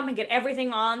brain dump and get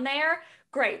everything on there,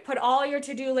 great. Put all your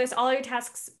to-do lists, all your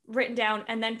tasks written down,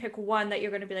 and then pick one that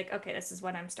you're going to be like, okay, this is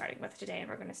what I'm starting with today, and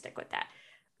we're going to stick with that.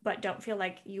 But don't feel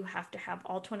like you have to have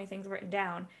all 20 things written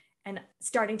down. And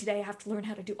starting today, I have to learn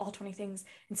how to do all 20 things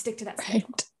and stick to that schedule.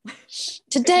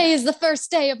 Today is the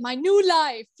first day of my new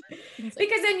life.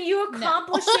 Because then you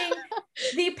accomplishing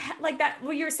like that,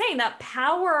 what you were saying, that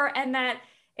power and that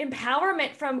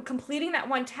empowerment from completing that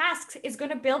one task is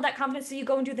going to build that confidence. So you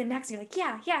go and do the next and you're like,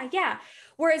 yeah.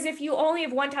 Whereas if you only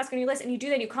have one task on your list and you do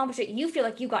that and you accomplish it, you feel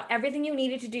like you got everything you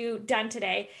needed to do done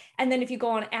today. And then if you go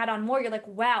on add on more, you're like,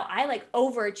 wow, I like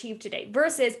overachieved today,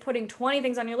 versus putting 20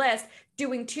 things on your list,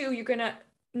 doing 2, you're going to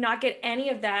not get any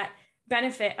of that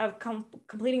benefit of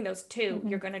completing those 2.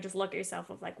 You're going to just look at yourself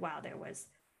of like, wow, there was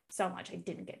so much I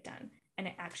didn't get done. And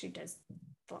it actually does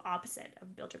the opposite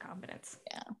of build your confidence.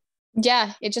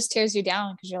 Yeah, it just tears you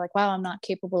down because you're like, wow, I'm not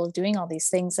capable of doing all these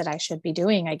things that I should be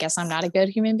doing. I guess I'm not a good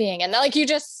human being. And then like you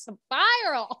just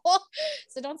spiral.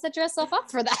 So don't set yourself up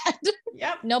for that.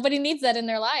 Yep. Nobody needs that in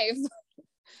their life.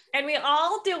 And we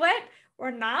all do it.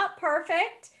 We're not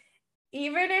perfect.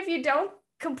 Even if you don't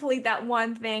complete that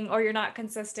one thing or you're not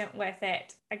consistent with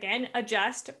it, again,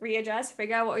 adjust, readjust,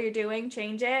 figure out what you're doing,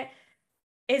 change it.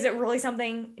 Is it really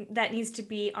something that needs to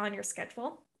be on your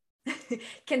schedule?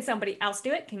 Can somebody else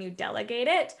do it? Can you delegate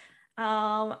it?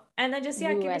 And then just,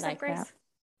 give yourself grace. That.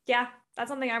 Yeah, that's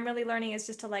something I'm really learning, is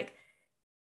just to like,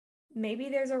 maybe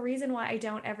there's a reason why I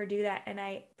don't ever do that and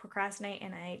I procrastinate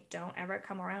and I don't ever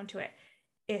come around to it.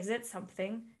 Is it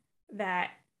something that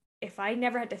if I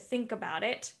never had to think about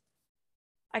it,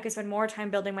 I could spend more time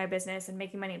building my business and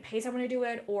making money and pay someone to do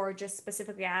it, or just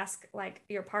specifically ask like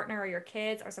your partner or your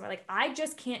kids or somebody like, I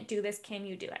just can't do this. Can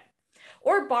you do it?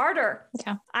 Or barter.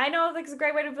 Yeah. I know like it's a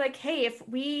great way to be like, hey, if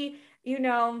we,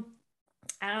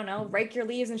 I don't know, rake your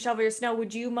leaves and shovel your snow,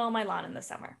 would you mow my lawn in the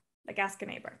summer? Like ask a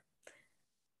neighbor.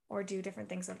 Or do different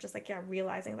things of just like,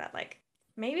 realizing that like,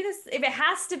 maybe this, if it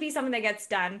has to be something that gets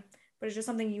done, but it's just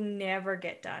something you never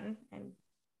get done and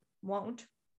won't,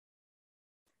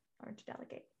 learn to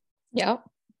delegate. Yep.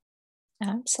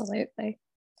 Absolutely.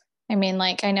 I mean,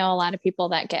 like, I know a lot of people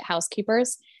that get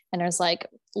housekeepers and there's like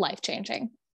life-changing,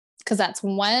 because that's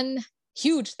one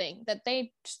huge thing that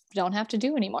they just don't have to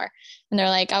do anymore. And they're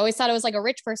like, I always thought it was like a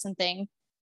rich person thing,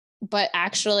 but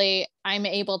actually I'm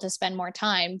able to spend more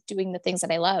time doing the things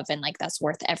that I love. And like, that's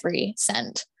worth every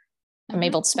cent. I'm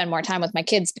able to spend more time with my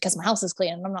kids because my house is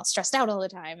clean and I'm not stressed out all the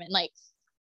time. And like,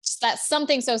 just that's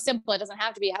something so simple. It doesn't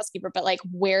have to be a housekeeper, but like,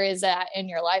 where is that in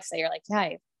your life that you're like,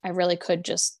 yeah, I really could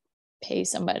just pay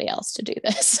somebody else to do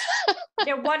this.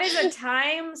 Yeah. What is a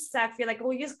time suck? You're like,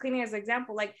 we'll use cleaning as an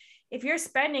example. Like if you're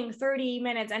spending 30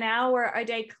 minutes, an hour a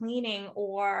day cleaning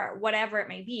or whatever it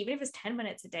may be, even if it's 10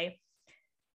 minutes a day,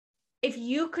 if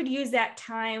you could use that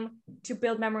time to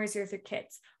build memories with your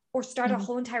kids or start a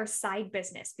whole entire side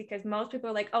business, because most people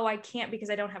are like, oh, I can't because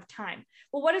I don't have time.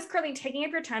 Well, what is currently taking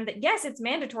up your time that, yes, it's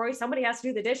mandatory. Somebody has to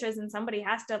do the dishes and somebody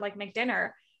has to like make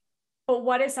dinner. But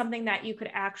what is something that you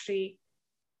could actually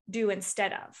do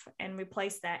instead of, and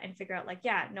replace that and figure out like,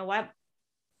 yeah, you know what?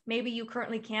 Maybe you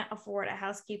currently can't afford a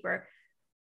housekeeper,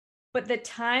 but the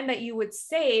time that you would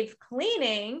save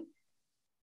cleaning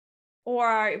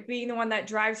or being the one that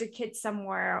drives your kids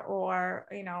somewhere or,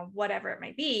 whatever it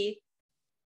might be,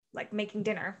 like making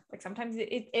dinner. Like sometimes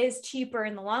it is cheaper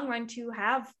in the long run to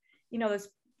have, those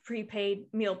prepaid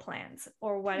meal plans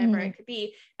or whatever it could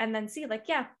be. And then see like,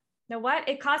 yeah, you know what?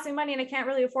 It costs me money and I can't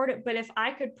really afford it. But if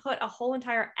I could put a whole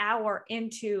entire hour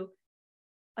into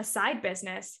a side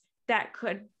business that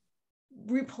could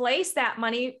replace that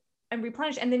money and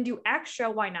replenish and then do extra,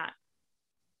 why not?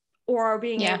 Or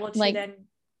being able to then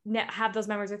have those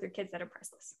memories with your kids that are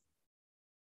priceless.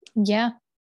 Yeah.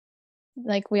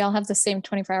 Like we all have the same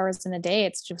 24 hours in a day.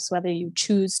 It's just whether you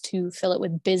choose to fill it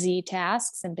with busy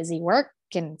tasks and busy work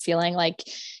and feeling like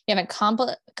you haven't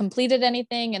completed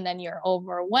anything, and then you're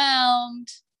overwhelmed.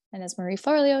 And as Marie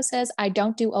Forleo says, I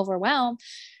don't do overwhelm.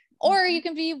 Or you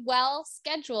can be well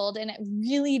scheduled and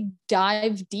really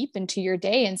dive deep into your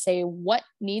day and say what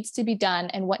needs to be done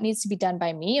and what needs to be done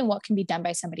by me and what can be done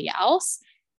by somebody else.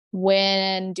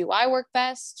 When do I work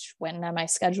best? When am I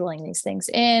scheduling these things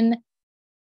in?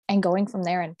 And going from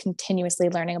there and continuously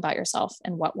learning about yourself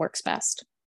and what works best.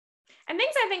 And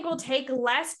things I think will take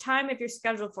less time if you're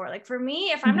scheduled for. Like for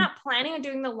me, if I'm not planning on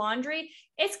doing the laundry,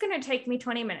 it's going to take me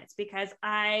 20 minutes because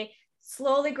I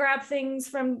slowly grab things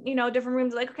from, different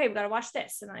rooms. Like, okay, we got to wash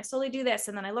this. And then I slowly do this.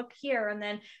 And then I look here. And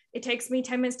then it takes me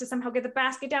 10 minutes to somehow get the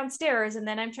basket downstairs. And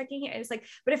then I'm checking here. It's like,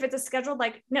 but if it's a scheduled,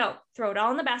 like, no, throw it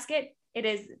all in the basket. It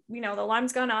is, the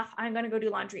alarm's gone off. I'm going to go do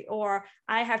laundry, or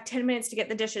I have 10 minutes to get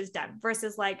the dishes done,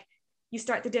 versus like you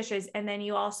start the dishes and then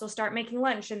you also start making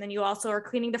lunch. And then you also are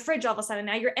cleaning the fridge all of a sudden.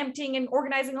 Now you're emptying and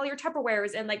organizing all your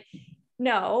Tupperwares. And like,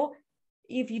 no,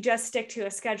 if you just stick to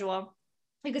a schedule,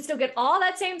 you could still get all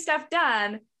that same stuff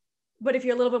done. But if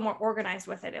you're a little bit more organized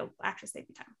with it, it'll actually save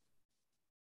you time.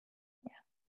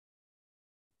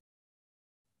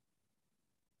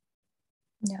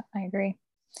 Yeah, I agree.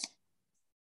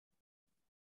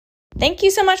 Thank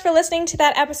you so much for listening to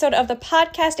that episode of the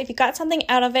podcast. If you got something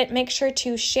out of it, make sure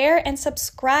to share and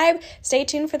subscribe. Stay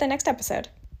tuned for the next episode.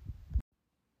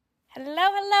 Hello,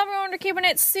 everyone. We're keeping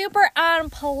it super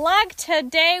unplugged.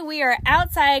 Today we are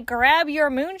outside. Grab your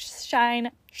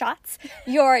moonshine shots,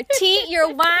 your tea, your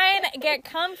wine, get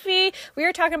comfy. We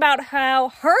are talking about how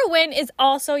her win is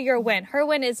also your win. Her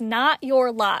win is not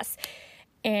your loss.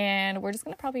 And we're just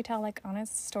going to probably tell like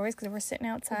honest stories because we're sitting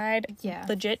outside,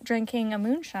 legit drinking a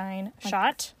moonshine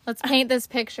shot. Let's paint this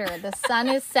picture. The sun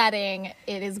is setting.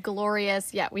 It is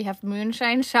glorious. Yeah, we have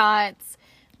moonshine shots.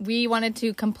 We wanted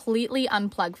to completely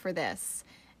unplug for this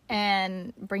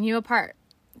and bring you apart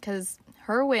because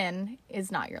her win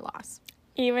is not your loss.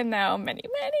 Even though many,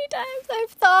 many times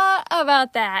I've thought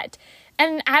about that.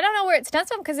 And I don't know where it stems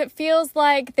from because it feels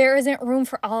like there isn't room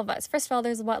for all of us. First of all,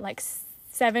 there's like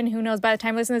 7, who knows, by the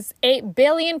time you listen to this, 8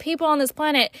 billion people on this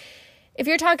planet. If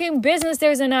you're talking business,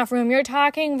 there's enough room. You're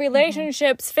talking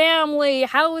relationships, family,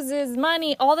 houses,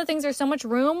 money, all the things, there's so much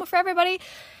room for everybody.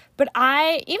 But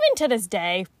even to this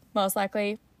day, most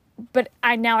likely, but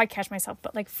I catch myself,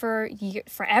 but like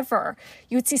forever,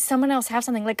 you would see someone else have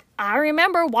something. Like I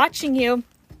remember watching you,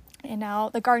 and now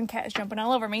the garden cat is jumping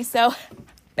all over me, so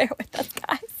bear with us,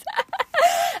 guys.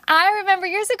 I remember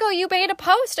years ago you made a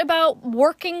post about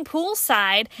working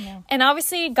poolside, and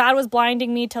obviously God was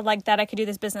blinding me to like that I could do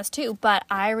this business too, but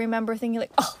I remember thinking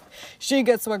like, oh, she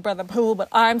gets to work by the pool, but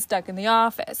I'm stuck in the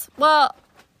office. Well,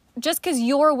 just because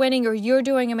you're winning or you're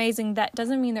doing amazing, that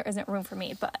doesn't mean there isn't room for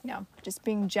me, but just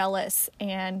being jealous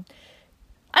and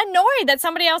annoyed that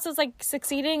somebody else is like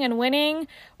succeeding and winning,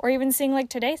 or even seeing like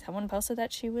today someone posted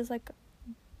that she was like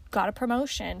got a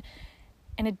promotion.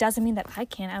 And it doesn't mean that I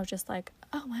can't. I was just like,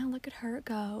 oh, wow, look at her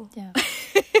go. Yeah.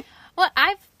 Well,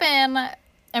 I've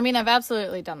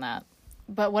absolutely done that.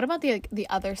 But what about the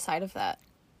other side of that?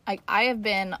 I have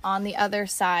been on the other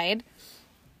side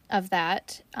of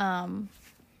that.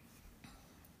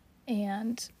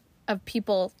 And of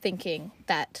people thinking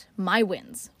that my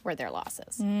wins were their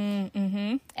losses.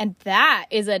 Mm-hmm. And that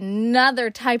is another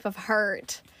type of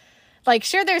hurt. Like,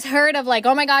 sure, there's hurt of like,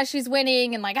 oh my gosh, she's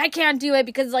winning, and like, I can't do it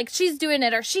because like she's doing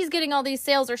it, or she's getting all these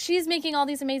sales, or she's making all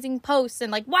these amazing posts,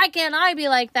 and like, why can't I be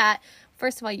like that?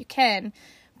 First of all, you can,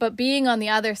 but being on the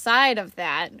other side of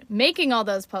that, making all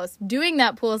those posts, doing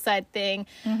that poolside thing,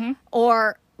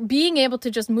 or being able to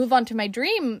just move on to my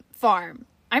dream farm.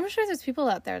 I'm sure there's people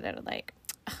out there that are like,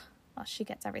 well, she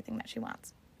gets everything that she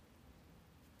wants.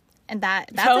 And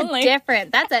that's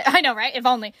I know, right? If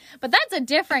only. But that's a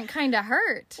different kind of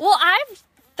hurt. Well, I've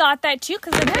thought that too,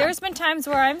 because there's been times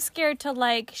where I'm scared to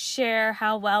like share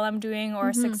how well I'm doing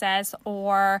or success,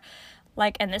 or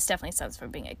like, and this definitely stems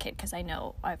from being a kid, because I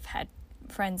know I've had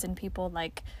friends and people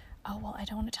like, oh, well, I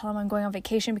don't want to tell them I'm going on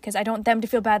vacation because I don't want them to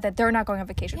feel bad that they're not going on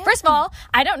vacation. Yeah. First of all,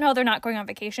 I don't know they're not going on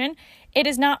vacation. It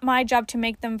is not my job to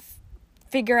make them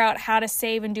figure out how to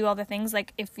save and do all the things.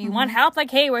 Like, if you want help,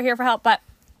 like, hey, we're here for help. But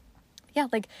yeah,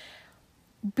 like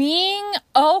being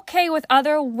okay with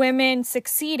other women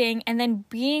succeeding, and then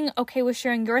being okay with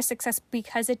sharing your success,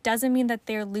 because it doesn't mean that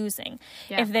they're losing.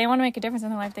 Yeah. If they want to make a difference in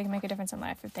their life, they can make a difference in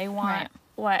life. If they want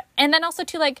what, and then also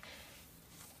too, like,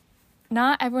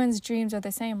 not everyone's dreams are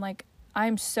the same. Like,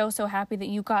 I'm so happy that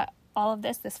you got all of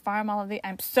this farm, all of the,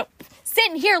 I'm so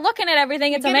sitting here looking at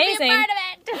everything. It's amazing. Be a part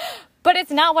of it. But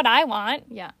it's not what I want.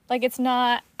 Yeah. Like, it's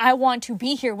not, I want to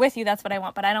be here with you. That's what I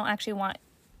want. But I don't actually want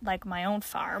like my own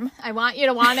farm. I want you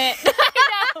to want it.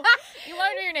 I know. You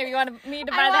want to be your neighbor. You want me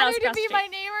to buy the house. I want her to across be the my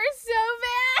street. neighbor so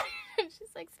bad.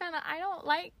 She's like, Savannah, I don't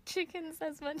like chickens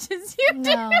as much as you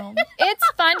do. No.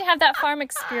 It's fun to have that farm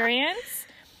experience.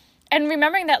 And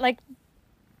remembering that, like,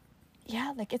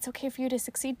 yeah, like, it's okay for you to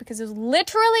succeed because there's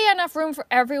literally enough room for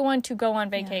everyone to go on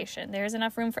vacation. Yeah. There's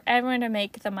enough room for everyone to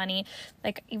make the money.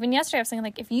 Like, even yesterday, I was saying,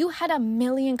 like, if you had 1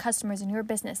 million customers in your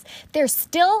business, there's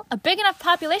still a big enough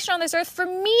population on this earth for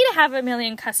me to have 1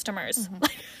 million customers. Mm-hmm.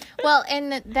 Well,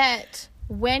 and that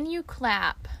when you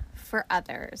clap for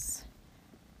others,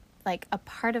 like, a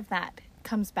part of that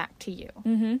comes back to you.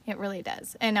 Mm-hmm. It really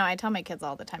does. And now I tell my kids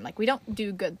all the time, like, we don't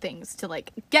do good things to,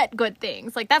 like, get good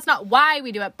things. Like, that's not why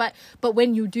we do it. But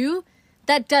when you do,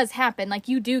 that does happen. Like,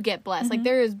 you do get blessed. Mm-hmm. Like,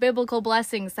 there is biblical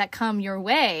blessings that come your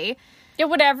way. Yeah,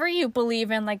 whatever you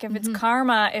believe in, like if it's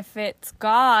karma, if it's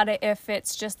God, if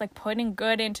it's just like putting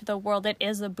good into the world, it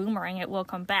is a boomerang. It will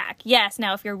come back. Yes.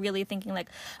 Now, if you're really thinking like,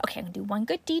 okay, I'm gonna do one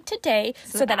good deed today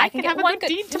so that I can get one good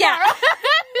deed tomorrow. Yeah.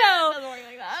 No. Doesn't work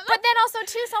like that. But then also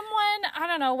too, someone, I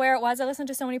don't know where it was, I listened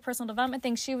to so many personal development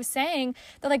things. She was saying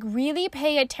that like really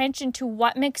pay attention to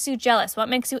what makes you jealous, what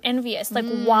makes you envious. Like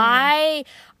why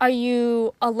are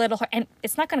you a little, and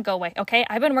it's not going to go away. Okay.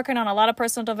 I've been working on a lot of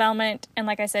personal development. And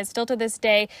like I said, still to this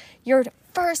day, your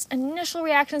first initial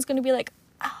reaction is going to be like,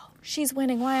 oh, she's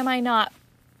winning. Why am I not?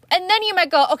 And then you might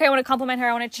go, okay, I want to compliment her.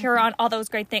 I want to cheer her on, all those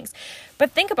great things.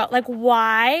 But think about, like,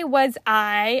 why was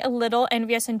I a little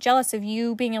envious and jealous of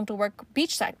you being able to work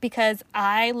beachside? Because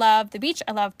I love the beach.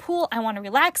 I love pool. I want to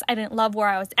relax. I didn't love where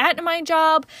I was at in my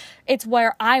job. It's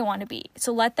where I want to be.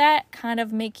 So let that kind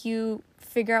of make you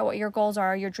figure out what your goals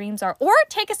are, your dreams are. Or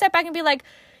take a step back and be like,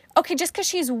 okay, just because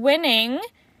she's winning,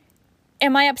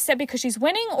 am I upset because she's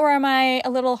winning, or am I a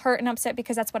little hurt and upset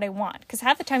because that's what I want? Because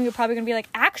half the time you're probably going to be like,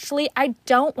 actually, I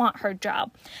don't want her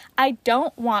job. I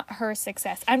don't want her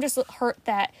success. I'm just hurt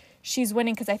that she's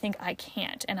winning because I think I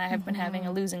can't, and I have been having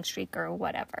a losing streak or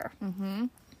whatever. Mm-hmm.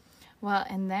 Well,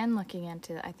 and then looking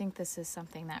into, I think this is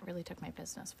something that really took my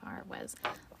business far, was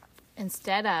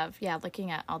instead of,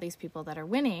 looking at all these people that are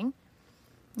winning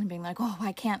and being like, oh,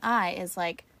 why can't I? Is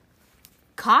like,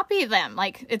 copy them.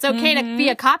 Like, it's okay to be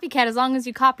a copycat as long as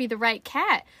you copy the right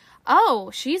cat.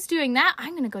 Oh, she's doing that,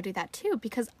 I'm going to go do that too,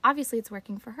 because obviously it's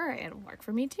working for her. It'll work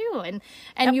for me too.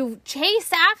 And you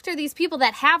chase after these people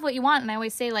that have what you want. And I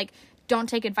always say, like, don't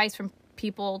take advice from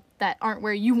people that aren't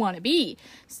where you want to be.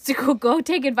 So go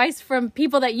take advice from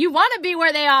people that you want to be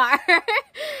where they are.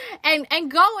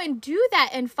 and go and do that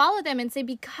and follow them and say,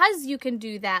 because you can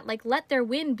do that, like, let their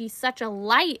win be such a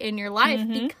light in your life.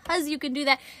 Because you can do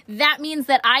that, that means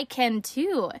that I can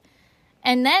too.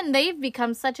 And then they've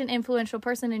become such an influential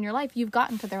person in your life. You've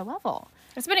gotten to their level.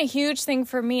 It's been a huge thing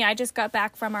for me. I just got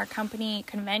back from our company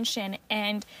convention,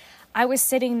 and I was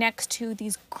sitting next to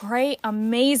these great,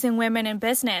 amazing women in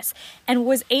business, and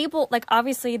was able, like,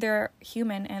 obviously they're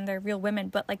human and they're real women,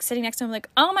 but like sitting next to them, like,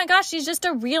 oh my gosh, she's just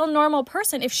a real normal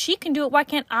person. If she can do it, why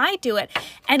can't I do it?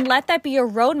 And let that be your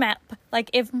roadmap. Like,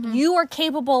 if you are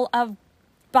capable of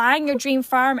buying your dream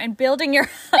farm and building your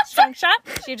strong shot,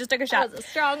 she just took a shot. That was a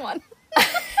strong one.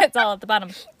 It's all at the bottom.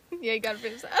 Yeah, you gotta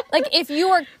finish that. Like, if you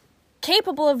are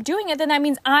capable of doing it, then that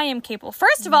means I am capable.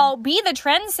 First of all, be the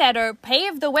trendsetter,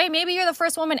 pave the way. Maybe you're the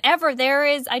first woman ever.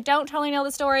 I don't totally know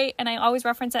the story, and I always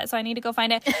reference it, so I need to go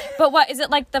find it. But what is it,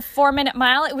 like the 4-minute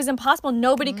mile? It was impossible.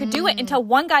 Nobody could do it until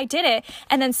one guy did it.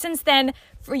 And then since then,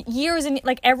 for years, and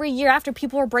like every year after,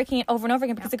 people were breaking it over and over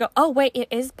again because they go, oh wait, it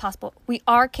is possible. We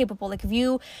are capable. Like, if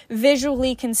you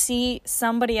visually can see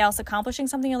somebody else accomplishing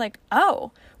something, you're like,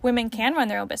 oh, women can run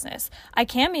their own business. I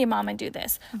can be a mom and do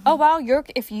this. Oh wow,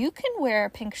 if you can wear a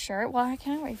pink shirt, well, I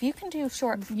can. If you can do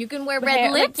short, you can wear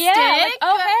red lipstick. Like,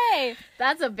 oh hey,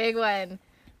 that's a big one.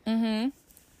 And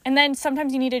then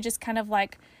sometimes you need to just kind of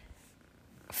like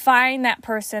find that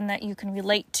person that you can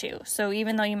relate to. So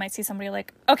even though you might see somebody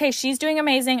like, okay, she's doing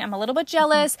amazing, I'm a little bit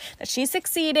jealous that she's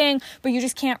succeeding, but you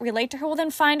just can't relate to her, well,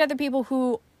 then find other people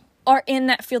who are in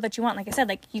that field that you want. Like I said,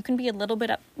 like, you can be a little bit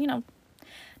up, not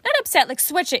upset, like,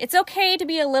 switch it. It's okay to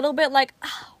be a little bit like,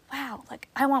 oh wow, like,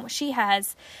 I want what she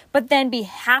has, but then be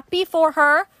happy for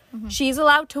her. She's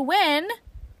allowed to win.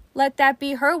 Let that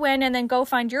be her win, and then go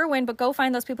find your win, but go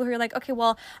find those people who are like, okay,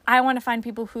 well, I want to find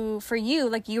people who, for you,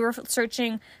 like, you were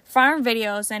searching farm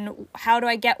videos and how do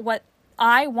I get what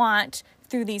I want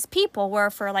through these people, where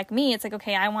for like me, it's like,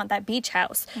 okay, I want that beach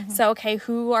house. So, okay,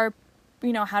 who are,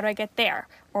 how do I get there?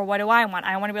 Or what do I want?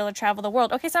 I want to be able to travel the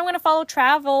world. Okay, so I'm going to follow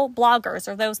travel bloggers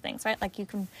or those things, right? Like, you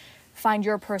can find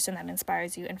your person that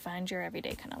inspires you and find your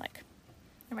everyday kind of like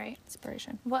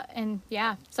inspiration. What? And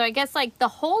so I guess like the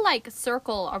whole like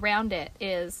circle around it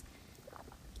is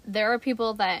there are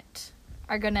people that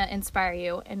are going to inspire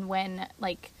you. And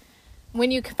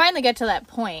when you finally get to that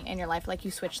point in your life, like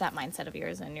you switch that mindset of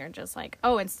yours and you're just like,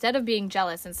 oh, instead of being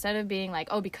jealous, instead of being like,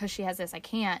 oh, because she has this, I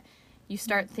can't, you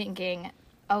start thinking,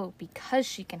 oh, because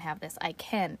she can have this, I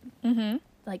can. Mm-hmm.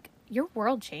 Like, your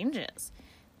world changes.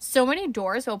 So many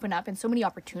doors open up and so many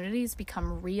opportunities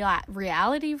become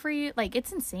reality for you. Like,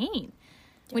 it's insane.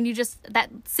 When you just, that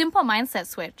simple mindset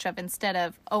switch of instead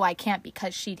of, oh, I can't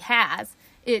because she has,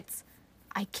 it's,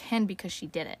 I can because she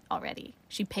did it already.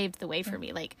 She paved the way for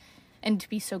me. Like, and to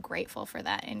be so grateful for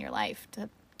that in your life,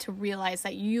 to realize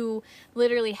that you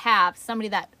literally have somebody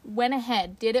that went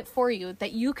ahead, did it for you,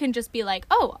 that you can just be like,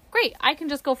 oh, great, I can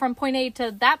just go from point A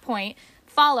to that point,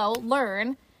 follow,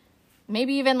 learn,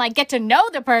 maybe even like get to know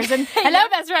the person. Hello,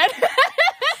 best friend.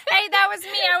 Hey, that was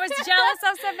me. I was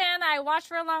jealous of Savannah. I watched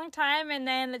for a long time, and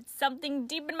then something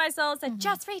deep in my soul said,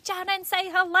 just reach out and say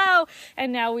hello.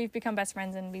 And now we've become best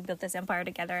friends, and we built this empire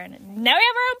together, and now we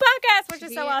have our own podcast, which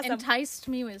is so awesome. Enticed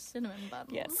me with cinnamon buns.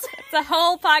 Yes. It's a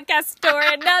whole podcast story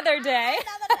another day.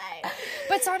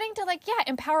 But starting to,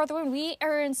 empower the women. We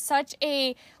are in such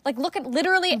a, look at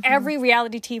literally every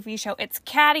reality TV show. It's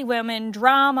catty women,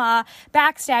 drama,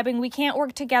 backstabbing. We can't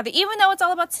work together. Even though it's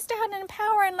all about sisterhood and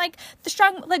power and, the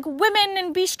strong, women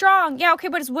and be strong. Yeah, okay,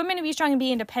 but it's women to be strong and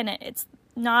be independent. It's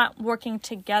not working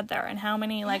together. And how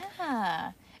many,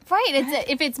 Yeah. Right.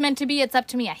 If it's meant to be, it's up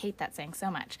to me. I hate that saying so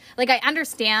much. I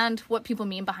understand what people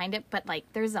mean behind it, but,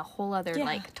 there's a whole other,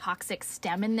 toxic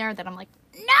stem in there that I'm like,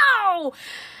 no!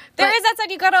 There is that side.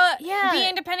 You gotta be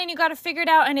independent. You gotta figure it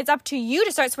out. And it's up to you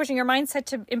to start switching your mindset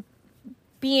to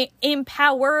be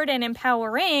empowered and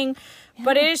empowering. Yeah.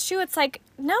 But it is true. It's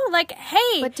no,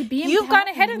 hey, but to be you've gone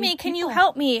ahead of me. Can you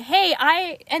help me? Hey,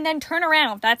 and then turn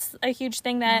around. That's a huge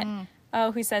thing that,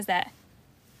 who says that?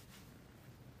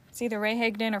 It's either Ray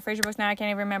Higdon or Fraser Brooks now. I can't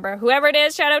even remember. Whoever it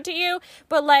is, shout out to you.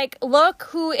 But look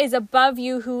who is above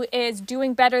you, who is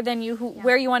doing better than you,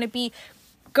 where you want to be.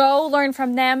 Go learn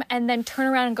from them and then turn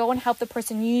around and go and help the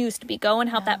person you used to be. Go and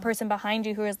help that person behind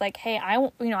you who is hey,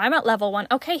 I'm at level 1.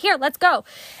 Okay, here, let's go.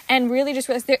 And really just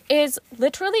realize there is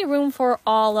literally room for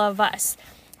all of us.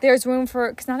 There's room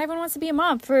because not everyone wants to be a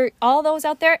mom. For all those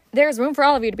out there, there's room for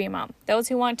all of you to be a mom. Those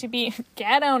who want to be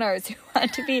cat owners, who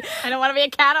want to be... I don't want to be a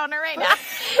cat owner right now.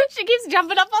 She keeps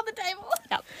jumping up on the table.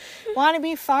 Yep. Want to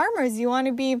be farmers. You want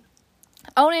to be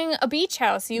owning a beach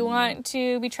house. You want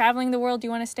to be traveling the world.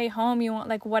 You want to stay home. You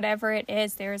want whatever it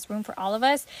is. There's room for all of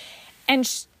us. And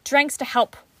strengths to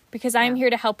help. Because I'm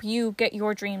here to help you get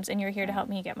your dreams. And you're here to help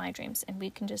me get my dreams. And we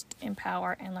can just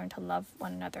empower and learn to love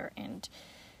one another. And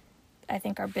I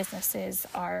think our businesses,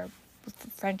 our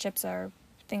friendships, are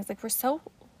things we're so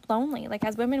lonely.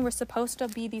 As women, we're supposed to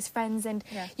be these friends. And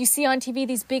you see on TV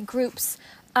these big groups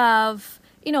of,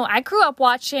 I grew up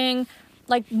watching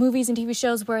movies and TV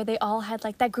shows where they all had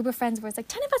that group of friends where it's 10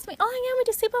 of us, we all hang out, we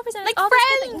do sleepovers and all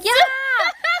friends.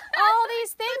 all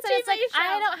these things. And it's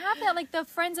I don't have that. The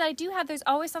friends that I do have, there's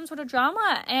always some sort of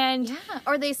drama. And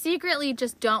or they secretly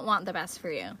just don't want the best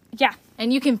for you. Yeah.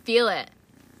 And you can feel it.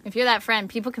 If you're that friend,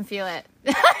 people can feel it.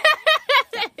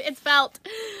 It's felt.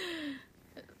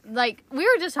 We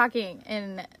were just talking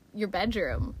in your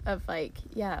bedroom of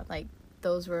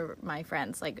those were my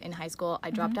friends. In high school, I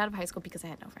dropped out of high school because I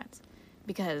had no friends.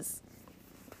 Because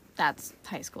that's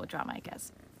high school drama, I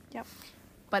guess. Yep.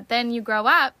 But then you grow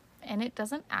up and it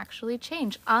doesn't actually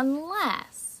change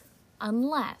unless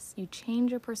you change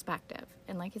your perspective.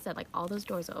 And like you said, all those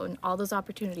doors open, all those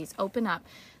opportunities open up.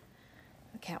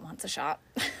 The cat wants a shot.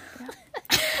 Yeah.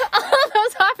 All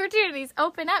those opportunities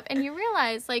open up and you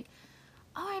realize oh,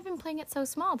 I've been playing it so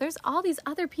small. There's all these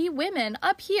other women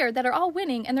up here that are all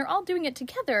winning and they're all doing it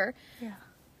together. Yeah.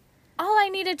 All I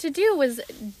needed to do was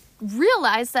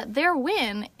realize that their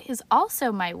win is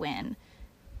also my win.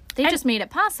 They just made it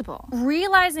possible.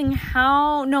 Realizing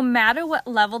how, no matter what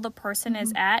level the person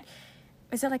is at,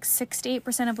 is it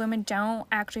 68% of women don't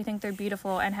actually think they're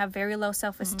beautiful and have very low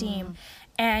self-esteem.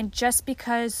 And just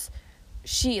because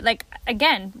she,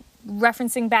 again,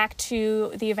 referencing back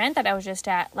to the event that I was just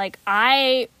at,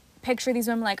 I picture these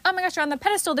women oh my gosh, they're on the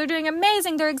pedestal, they're doing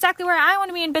amazing, they're exactly where I want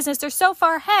to be in business, they're so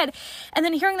far ahead. And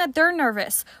then hearing that they're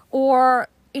nervous, or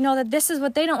that this is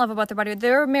what they don't love about their body.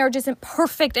 Their marriage isn't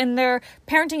perfect and their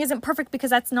parenting isn't perfect because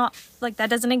that's not, that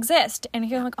doesn't exist. And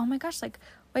here I'm oh my gosh,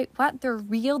 wait, what? They're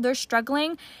real, they're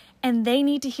struggling, and they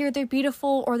need to hear they're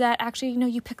beautiful, or that actually,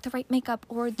 you pick the right makeup,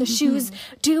 or the shoes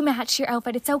do match your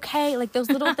outfit. It's okay. Those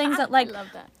little things that I love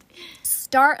that.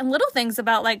 Start, and little things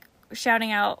about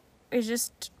shouting out is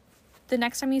just the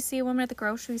next time you see a woman at the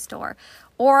grocery store.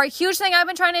 Or a huge thing I've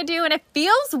been trying to do, and it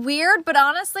feels weird, but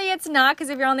honestly it's not, because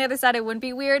if you're on the other side it wouldn't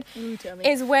be weird,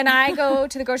 is when I go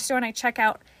to the grocery store and I check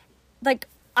out, like,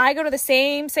 I go to the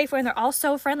same Safeway and they're all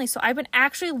so friendly. So I've been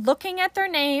actually looking at their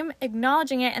name,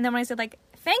 acknowledging it, and then when I said, like,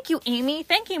 thank you, Amy,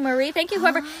 thank you, Marie, thank you,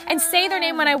 whoever, and say their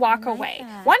name when I walk away.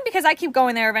 that. One, because I keep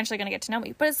going, they're eventually going to get to know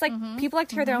me. But it's like, people like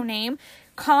to hear their own name,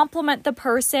 compliment the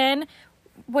person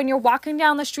when you're walking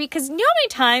down the street. Because you know how many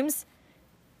times,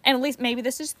 and at least maybe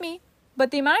this is me, but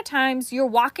the amount of times you're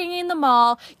walking in the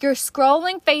mall, you're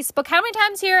scrolling Facebook. How many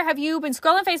times here have you been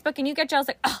scrolling Facebook and you get jealous,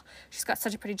 like, oh, she's got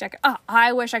such a pretty jacket. Oh,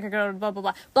 I wish I could go to blah, blah,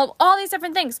 blah, blah, all these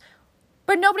different things.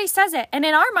 But nobody says it. And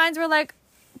in our minds, we're like,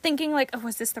 thinking like, oh,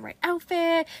 was this the right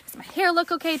outfit? Does my hair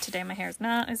look okay? Today my hair is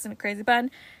not. It's in a crazy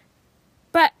bun.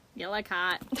 But You look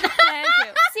hot. thank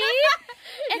you. See?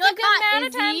 It's look a good hot, amount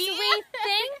of times Izzy. we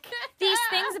think these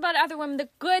things about other women, the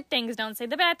good things, don't say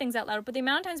the bad things out loud, but the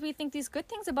amount of times we think these good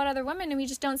things about other women and we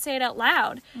just don't say it out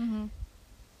loud. And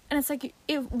it's like,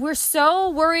 if we're so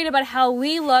worried about how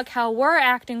we look, how we're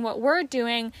acting, what we're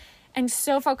doing, and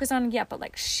so focused on, yeah, but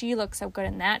like, she looks so good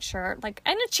in that shirt. Like,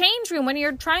 in a change room when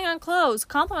you're trying on clothes,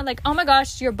 compliment, like, oh my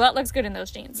gosh, your butt looks good in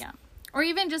those jeans. Yeah. Or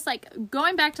even just, like,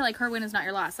 going back to, like, her win is not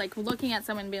your loss. Like, looking at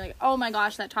someone and being like, oh my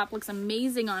gosh, that top looks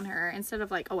amazing on her. Instead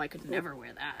of, like, oh, I could never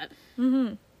wear that.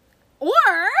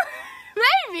 Or,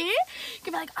 maybe, you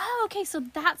could be like, oh, okay, so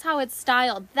that's how it's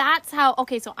styled. That's how,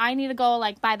 okay, so I need to go,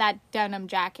 like, buy that denim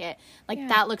jacket. Like, Yeah.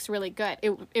 that looks really good.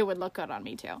 It would look good on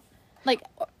me, too. Like,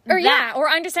 Or yeah, or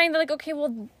understanding that, like, okay,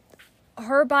 well,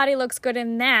 her body looks good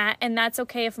in that, and that's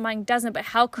okay if mine doesn't, but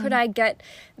how could I get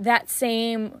that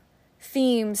same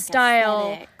theme,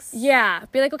 style? aesthetics. Yeah.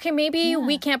 Be like, okay, maybe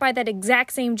we can't buy that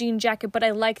exact same jean jacket, but I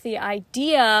like the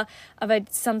idea of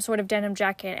some sort of denim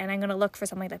jacket, and I'm going to look for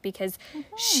something like that, because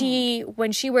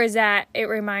when she wears that, it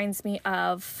reminds me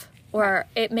of, or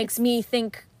it makes me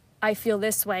think I feel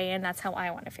this way, and that's how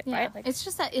I want to feel, yeah. right? Like, It's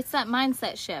just that, it's that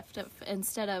mindset shift of,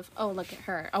 instead of, oh, look at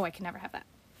her. Oh, I can never have that.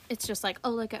 It's just like,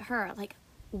 oh, look at her. Like,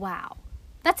 wow.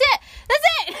 That's it. That's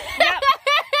it. Yep.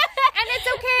 And it's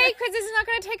okay, because this is not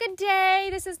going to take a day.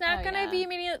 This is not going to be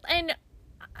immediate. And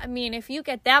I mean, if you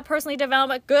get that personally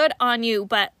developed, good on you.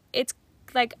 But it's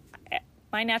like,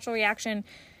 my natural reaction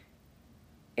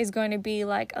is going to be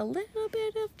like a little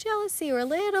bit of jealousy, or a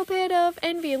little bit of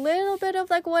envy, a little bit of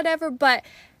like whatever. But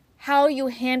how you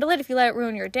handle it, if you let it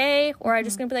ruin your day, or I'm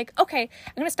just going to be like, okay,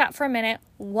 I'm going to stop for a minute.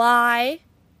 Why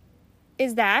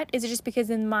is that? Is it just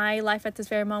because in my life at this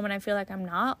very moment I feel like I'm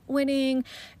not winning?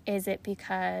 Is it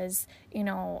because, you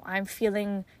know, I'm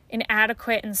feeling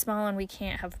inadequate and small and we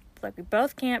can't have, like, we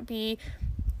both can't be?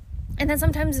 And then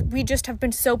sometimes we just have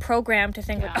been so programmed to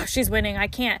think, like, oh, she's winning, I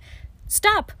can't.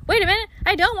 Stop. Wait a minute.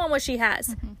 I don't want what she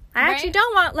has. I actually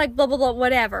don't want, like, blah, blah, blah,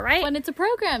 whatever, right? When it's a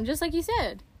program, just like you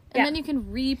said. And Yeah. then you can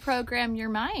reprogram your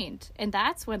mind. And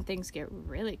that's when things get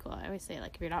really cool. I always say,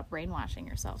 like, if you're not brainwashing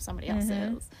yourself, somebody else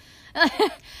is.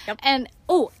 Yep. And,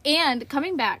 and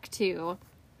coming back to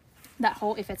that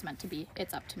whole, if it's meant to be,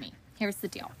 it's up to me. Here's the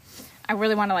deal. I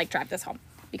really want to, like, drive this home.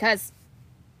 Because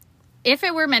if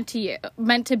it were meant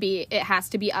to be, it has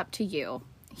to be up to you.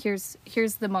 Here's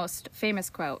the most famous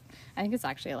quote. I think it's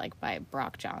actually, like, by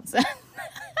Brock Johnson.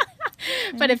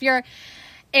 But if you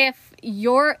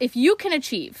can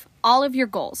achieve all of your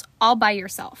goals all by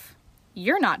yourself,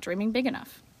 you're not dreaming big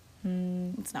enough.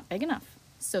 It's not big enough.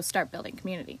 So start building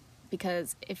community.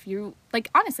 Because if you, like,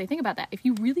 honestly, think about that. If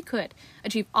you really could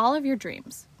achieve all of your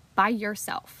dreams by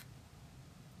yourself,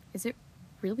 is it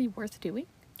really worth doing?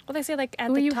 Well, they say, like, at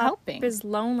Who are the you top helping? is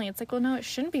lonely. It's like, well, no, it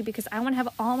shouldn't be, because I want to have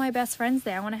all my best friends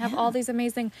there. I want to have all these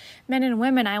amazing men and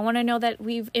women. I want to know that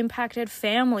we've impacted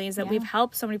families, that we've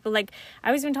helped so many people. Like,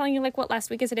 I was even telling you, like, what last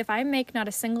week is that if I make not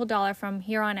a single dollar from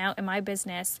here on out in my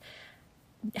business,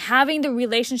 having the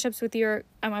relationships with I'm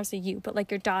obviously you, but like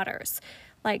your daughters,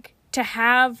 like, to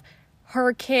have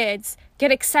her kids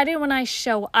get excited when I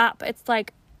show up. It's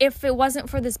like, if it wasn't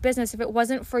for this business, if it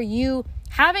wasn't for you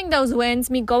having those wins,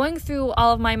 me going through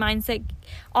all of my mindset,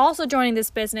 also joining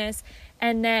this business,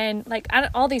 and then, like,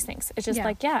 all these things, it's just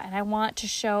like, and I want to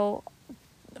show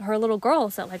her little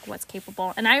girls that, like, what's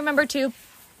capable. And I remember too,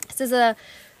 this is I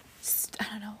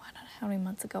don't know how many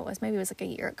months ago it was, maybe it was like a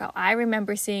year ago. I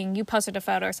remember seeing you posted a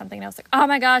photo or something, and I was like, oh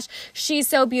my gosh, she's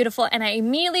so beautiful. And I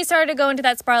immediately started to go into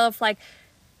that spiral of like,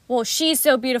 well, she's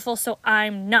so beautiful, so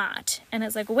I'm not. And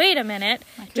it's like, wait a minute.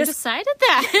 Like, who decided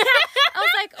that? I was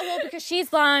like, oh, well, because she's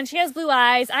blonde, she has blue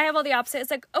eyes, I have all the opposite.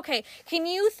 It's like, okay, can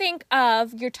you think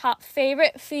of your top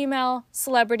favorite female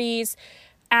celebrities,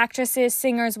 actresses,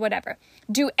 singers, whatever?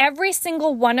 do every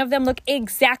single one of them look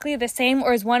exactly the same,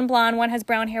 or is one blonde, one has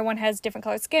brown hair, one has different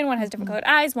colored skin, one has different colored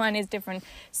eyes, one is different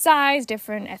size,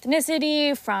 different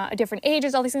ethnicity, from different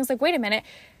ages, all these things? Like, wait a minute.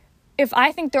 If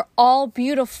I think they're all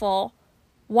beautiful,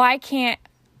 why can't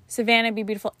Savannah be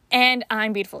beautiful and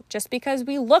I'm beautiful? Just because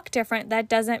we look different, that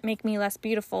doesn't make me less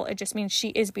beautiful. It just means she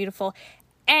is beautiful,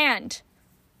 and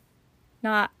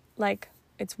not like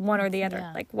it's one or the other.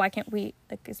 Yeah. Like, why can't we?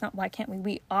 Like, it's not why can't we?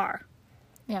 We are.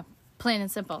 Yeah. Plain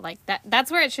and simple. Like that's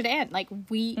where it should end. Like,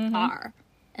 we are.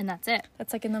 And that's it.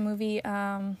 That's like in the movie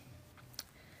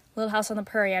Little House on the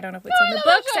Prairie. I don't know if it's in the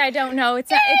books. I don't know.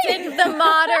 It's in the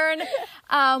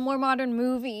modern, more modern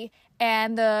movie.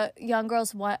 And the young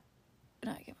girl's I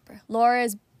can't remember. Laura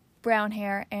is brown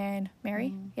hair and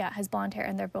Mary, has blonde hair,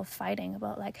 and they're both fighting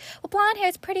about like, well, blonde hair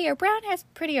is prettier, brown hair is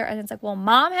prettier, and it's like, well,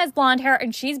 mom has blonde hair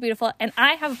and she's beautiful, and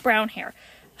I have brown hair.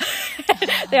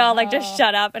 They all like just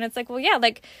shut up, and it's like, well, yeah,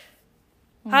 like.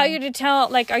 How are you to tell,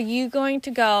 like, are you going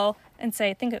to go and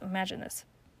say, imagine this,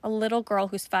 a little girl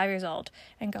who's 5 years old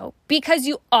and go, because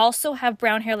you also have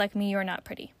brown hair like me, you're not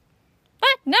pretty.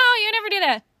 What? No, you never do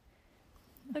that.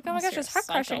 Like, oh my gosh, it's heart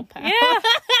crushing. Yeah.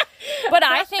 But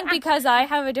I think because I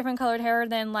have a different colored hair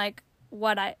than, like,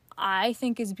 what I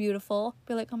think is beautiful,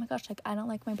 be like, oh my gosh, like, I don't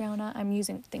like my brown eye. I'm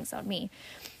using things on me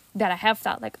that I have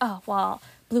thought, like, oh, well,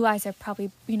 blue eyes are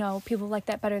probably, people like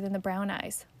that better than the brown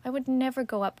eyes. I would never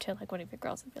go up to, like, one of your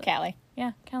girls and be like, Callie.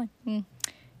 Yeah, Callie.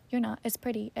 You're not as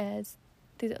pretty as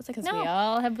these. It's like, Because no. we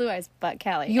all have blue eyes, but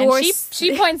Callie. Yours- And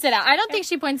she points it out. I don't think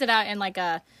she points it out in, like,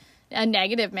 a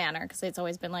negative manner, because it's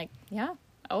always been like, yeah,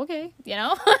 okay,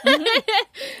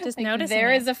 Just like, notice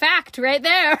there is a fact right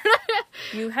there.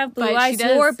 You have blue But she eyes.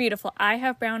 does- You're beautiful. I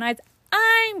have brown eyes.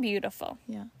 I'm beautiful.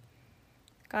 Yeah.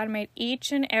 God made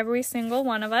each and every single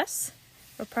one of us.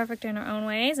 We're perfect in our own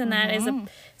ways, and that is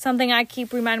something I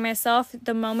keep reminding myself.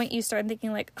 The moment you start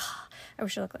thinking like, oh, I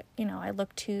wish I looked like, I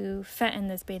look too fat in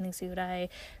this bathing suit.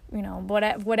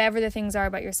 Whatever the things are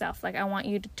about yourself. Like, I want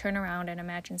you to turn around and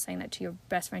imagine saying that to your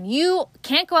best friend. You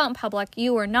can't go out in public.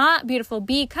 You are not beautiful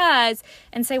because,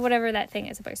 and say whatever that thing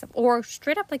is about yourself. Or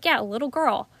straight up, like, yeah, a little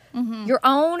girl, your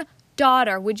own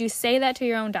daughter. Would you say that to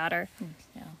your own daughter?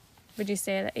 Yeah. Would you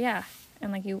say that? Yeah.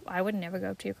 And like I would never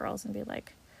go up to your girls and be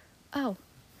like, oh,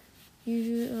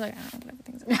 you like, I don't know, whatever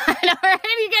things are. I know, right?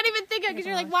 You can't even think of it because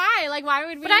you're like, why? Like, why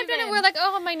would we? But I've done it where like,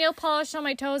 oh, my nail polish on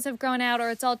my toes have grown out,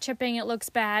 or it's all chipping, it looks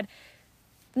bad.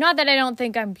 Not that I don't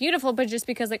think I'm beautiful, but just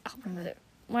because like, oh,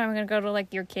 when am I gonna go to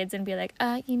like your kids and be like,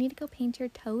 you need to go paint your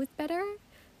toes better?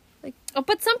 Like, Oh,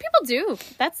 but some people do.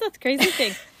 That's the crazy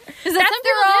thing. that's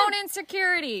their own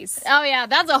insecurities. Oh, yeah.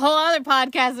 That's a whole other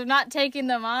podcast of not taking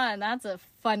them on. That's a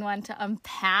fun one to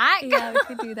unpack. Yeah, we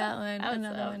could do that one.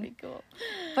 That would be cool.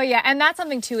 But yeah, and that's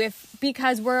something too,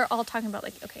 because we're all talking about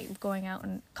like, okay, going out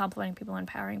and complimenting people,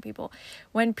 empowering people.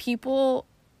 When people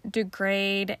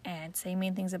degrade and say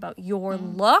mean things about your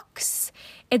looks,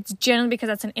 it's generally because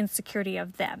that's an insecurity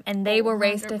of them. And they were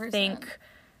raised to 100%. think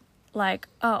like,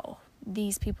 oh,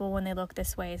 these people, when they look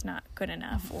this way, is not good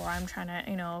enough, or I'm trying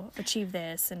to, achieve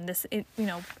this, and this,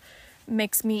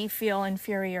 makes me feel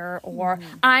inferior, or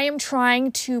I am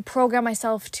trying to program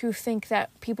myself to think that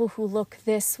people who look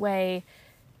this way,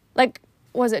 like,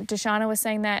 was it Deshauna was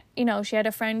saying that, she had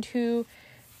a friend who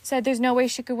said there's no way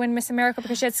she could win Miss America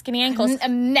because she had skinny ankles.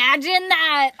 Imagine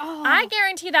that. Oh. I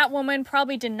guarantee that woman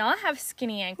probably did not have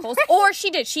skinny ankles, or she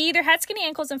did. She either had skinny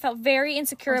ankles and felt very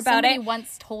insecure about it. Somebody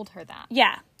once told her that.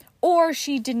 Yeah. Or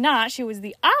she did not. She was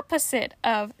the opposite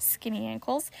of skinny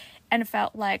ankles and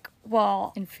felt like,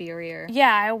 well, Inferior.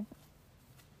 yeah, I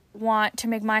want to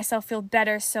make myself feel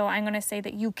better, so I'm going to say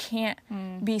that you can't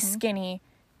be skinny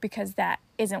because that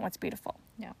isn't what's beautiful.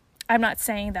 Yeah. I'm not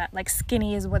saying that, like,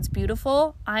 skinny is what's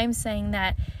beautiful. I'm saying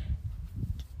that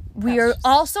we are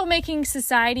also making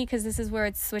society, because this is where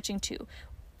it's switching to.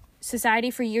 Society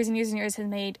for years and years and years has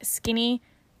made skinny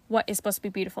what is supposed to be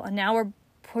beautiful. And now we're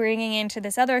bringing into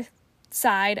this other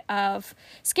side of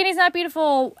skinny's not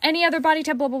beautiful, any other body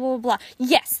type, blah, blah, blah, blah.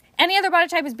 Yes, any other body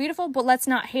type is beautiful, but let's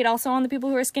not hate also on the people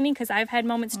who are skinny, because I've had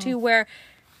moments too where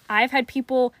I've had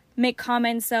people make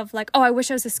comments of like, oh, I wish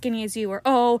I was as skinny as you, or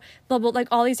oh, blah, blah, like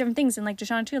all these different things. And like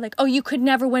Deshaun too, like, oh, you could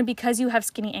never win because you have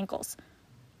skinny ankles.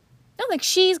 No, like,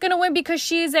 she's gonna win because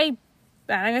she's I'm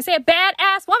gonna say a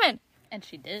badass woman. And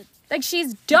she did. Like,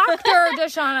 she's Dr.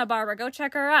 Deshauna Barber. Go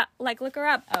check her up. Like, look her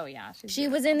up. Oh, yeah. She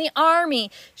was in the army.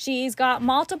 She's got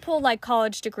multiple, like,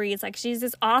 college degrees. Like, she's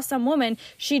this awesome woman.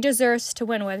 She deserves to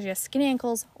win, whether she has skinny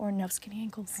ankles or no skinny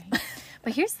ankles. Right.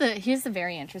 But here's the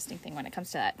very interesting thing when it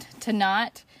comes to that. To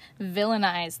not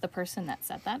villainize the person that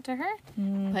said that to her,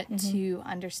 but to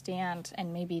understand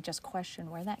and maybe just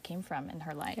question where that came from in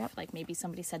her life. Yep. Like maybe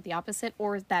somebody said the opposite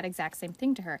or that exact same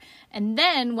thing to her. And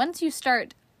then once you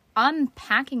start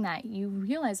unpacking that, you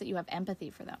realize that you have empathy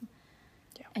for them.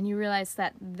 Yeah. And you realize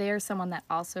that they're someone that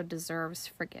also deserves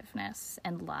forgiveness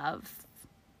and love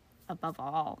above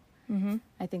all. Mm-hmm.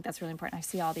 I think that's really important. I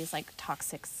see all these like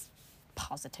toxic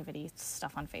positivity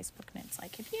stuff on Facebook, and it's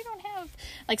like, if you don't have,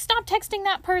 like, stop texting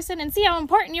that person and see how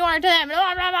important you are to them,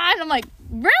 blah, blah, blah. And I'm like,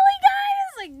 really,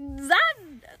 guys? Like, is that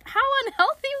how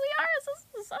unhealthy we are as a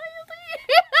society?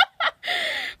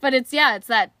 But it's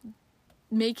that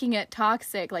making it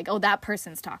toxic, like, oh, that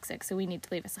person's toxic, so we need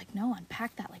to leave. It's like, no,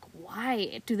 unpack that. Like,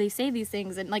 why do they say these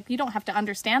things? And like, you don't have to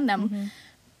understand them,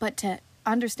 but to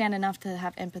understand enough to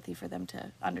have empathy for them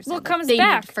to understand. Well, it comes they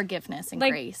back need forgiveness and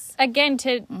like, grace. Again,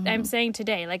 I'm saying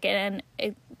today, like, and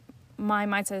my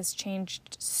mindset has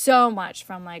changed so much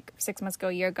from like 6 months ago,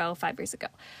 a year ago, 5 years ago.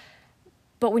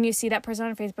 But when you see that person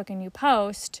on Facebook and you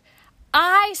post,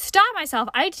 I stop myself.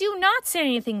 I do not say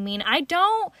anything mean.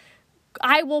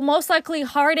 I will most likely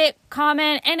heart it,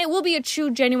 comment, and it will be a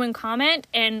true, genuine comment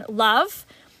and love.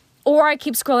 Or I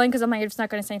keep scrolling because I'm like, I'm just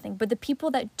not going to say anything. But the people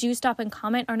that do stop and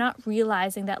comment are not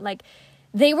realizing that, like,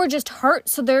 they were just hurt.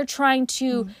 So they're trying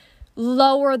to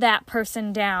lower that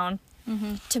person down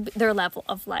to their level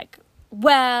of, like,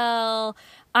 but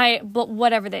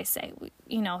whatever they say,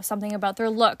 you know, something about their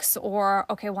looks, or,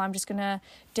 okay, well, I'm just going to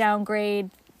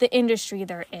downgrade the industry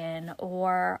they're in,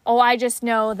 or, oh, I just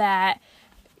know that,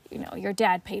 you know, your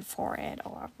dad paid for it,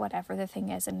 or whatever the thing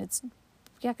is. And it's,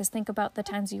 yeah, because think about the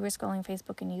times you were scrolling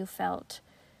Facebook and you felt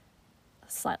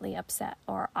slightly upset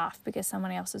or off because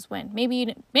someone else's win. Maybe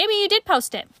you did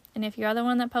post it. And if you're the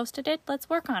one that posted it,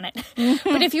 let's work on it.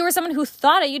 But if you were someone who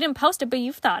thought it, you didn't post it, but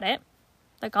you've thought it.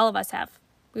 Like all of us have.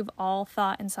 We've all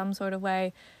thought in some sort of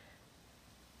way,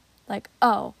 like,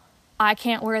 oh, I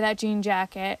can't wear that jean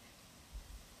jacket.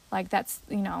 Like, that's,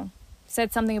 you know,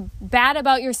 said something bad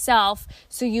about yourself,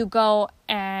 so you go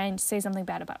and say something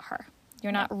bad about her.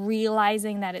 You're not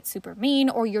realizing that it's super mean,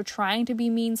 or you're trying to be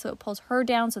mean so it pulls her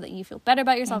down so that you feel better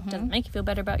about yourself. It doesn't make you feel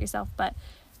better about yourself, but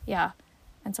yeah.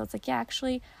 And so it's like, yeah,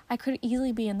 actually, I could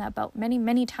easily be in that boat many,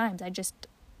 many times. And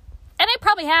I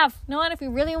probably have. You know what? If we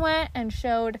really went and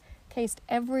cased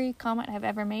every comment I've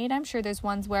ever made, I'm sure there's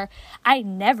ones where I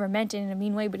never meant it in a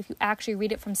mean way, but if you actually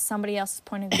read it from somebody else's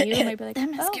point of view, you might be like,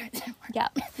 oh,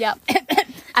 yep.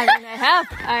 I mean, I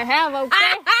have,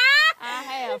 okay? I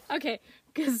have. Okay.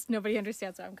 Because nobody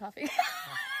understands why I'm coughing.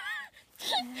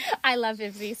 I love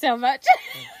Izzy so much.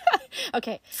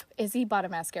 Okay, Izzy bought a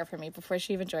mascara for me before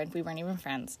she even joined. We weren't even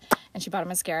friends. And she bought a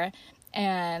mascara.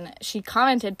 And she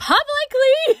commented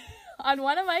publicly on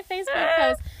one of my Facebook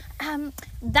posts,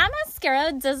 that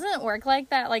mascara doesn't work like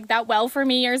that well for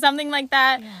me, or something like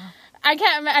that. Yeah. I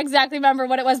can't exactly remember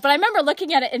what it was, but I remember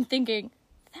looking at it and thinking,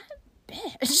 that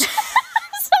bitch.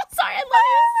 Sorry, I love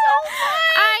you so much.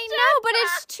 I know, but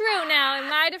it's true now. In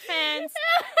my defense,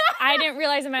 I didn't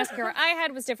realize the mascara I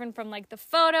had was different from, like, the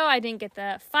photo. I didn't get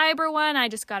the fiber one. I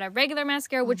just got a regular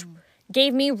mascara, which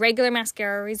gave me regular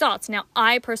mascara results. Now,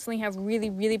 I personally have really,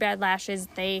 really bad lashes.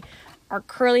 They are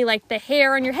curly, like the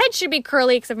hair on your head should be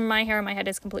curly, except for my hair on my head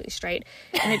is completely straight.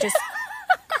 And it just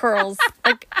curls.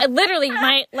 Like, literally,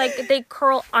 they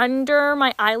curl under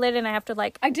my eyelid, and I have to,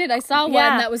 like... I saw one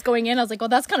that was going in. I was like, well,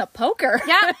 that's kind of poker.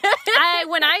 Yeah.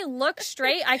 When I look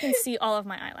straight, I can see all of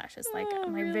my eyelashes. Like,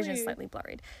 my vision's slightly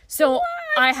blurred. So,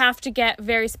 I have to get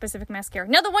very specific mascara.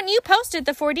 Now, the one you posted,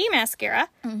 the 4D mascara,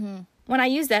 when I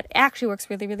use that, it actually works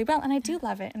really, really well, and I do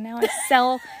love it. And now I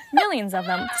sell millions of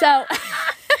them. So...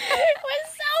 It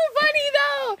was so funny,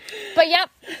 though. But, yep.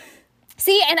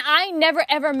 See, and I never,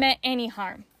 ever meant any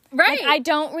harm. Right. Like, I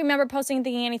don't remember posting and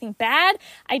thinking anything bad.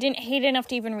 I didn't hate it enough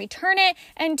to even return it.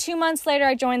 And 2 months later,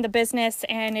 I joined the business,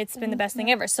 and it's been the best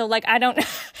thing ever. So, like, I don't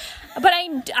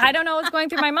know what's going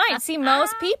through my mind. See,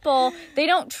 most people,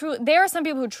 there are some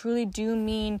people who truly do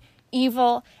mean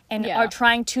evil and are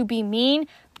trying to be mean.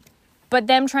 But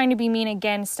them trying to be mean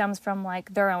again stems from,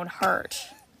 like, their own hurt.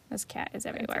 This cat is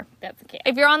everywhere. That's a cat.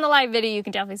 If you're on the live video, you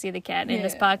can definitely see the cat in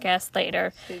this podcast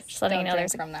later. She's just letting you know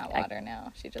there's from that water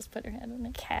now. She just put her head in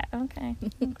it. Cat. Okay.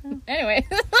 Anyway.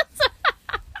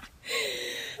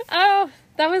 Oh,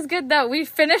 that was good though. We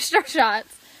finished our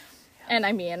shots. And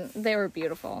I mean, they were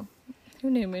beautiful. Who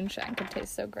knew moonshine could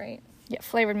taste so great? Yeah,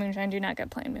 flavored moonshine. Do not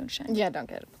get plain moonshine. Yeah, don't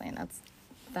get it plain.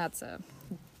 That's a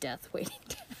death waiting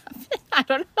to happen. I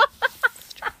don't know.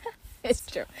 It's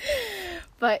true.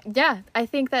 But yeah, I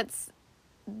think that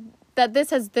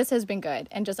this has been good,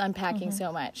 and just unpacking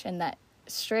so much, and that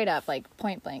straight up, like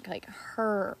point blank, like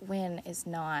her win is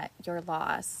not your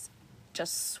loss.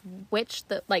 Just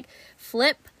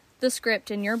flip the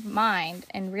script in your mind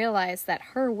and realize that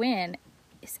her win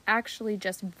is actually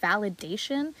just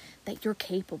validation that you're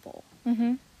capable.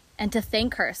 Mm-hmm. And to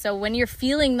thank her. So when you're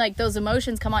feeling like those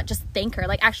emotions come on, just thank her.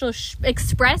 Like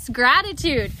express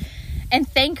gratitude and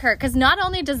thank her. Because not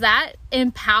only does that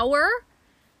empower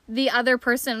the other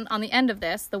person on the end of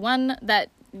this, the one that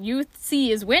you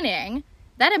see is winning,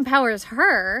 that empowers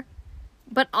her,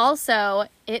 but also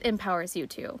it empowers you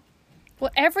too.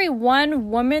 Well, every one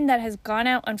woman that has gone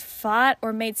out and fought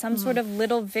or made some sort of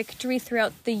little victory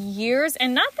throughout the years,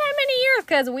 and not that many years,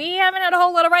 because we haven't had a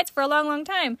whole lot of rights for a long, long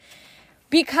time,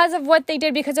 because of what they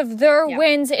did, because of their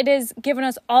wins, it has given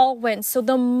us all wins. So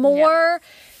the more,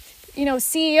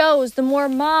 CEOs, the more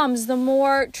moms, the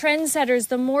more trendsetters,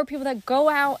 the more people that go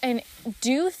out and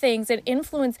do things and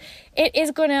influence, it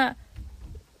is going to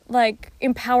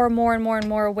empower more and more and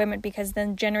more women, because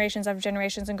then generations of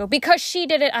generations and go, because she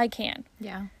did it, I can.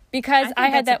 Yeah. Because I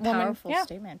had that woman. Powerful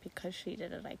statement. Because she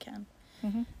did it, I can.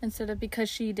 Mm-hmm. Instead of because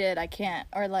she did, I can't.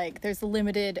 Or there's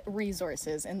limited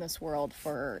resources in this world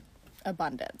for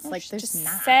abundance. There's just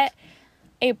not. Set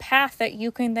a path that you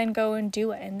can then go and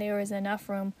do it. And there is enough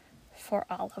room for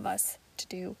all of us to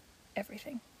do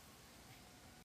everything.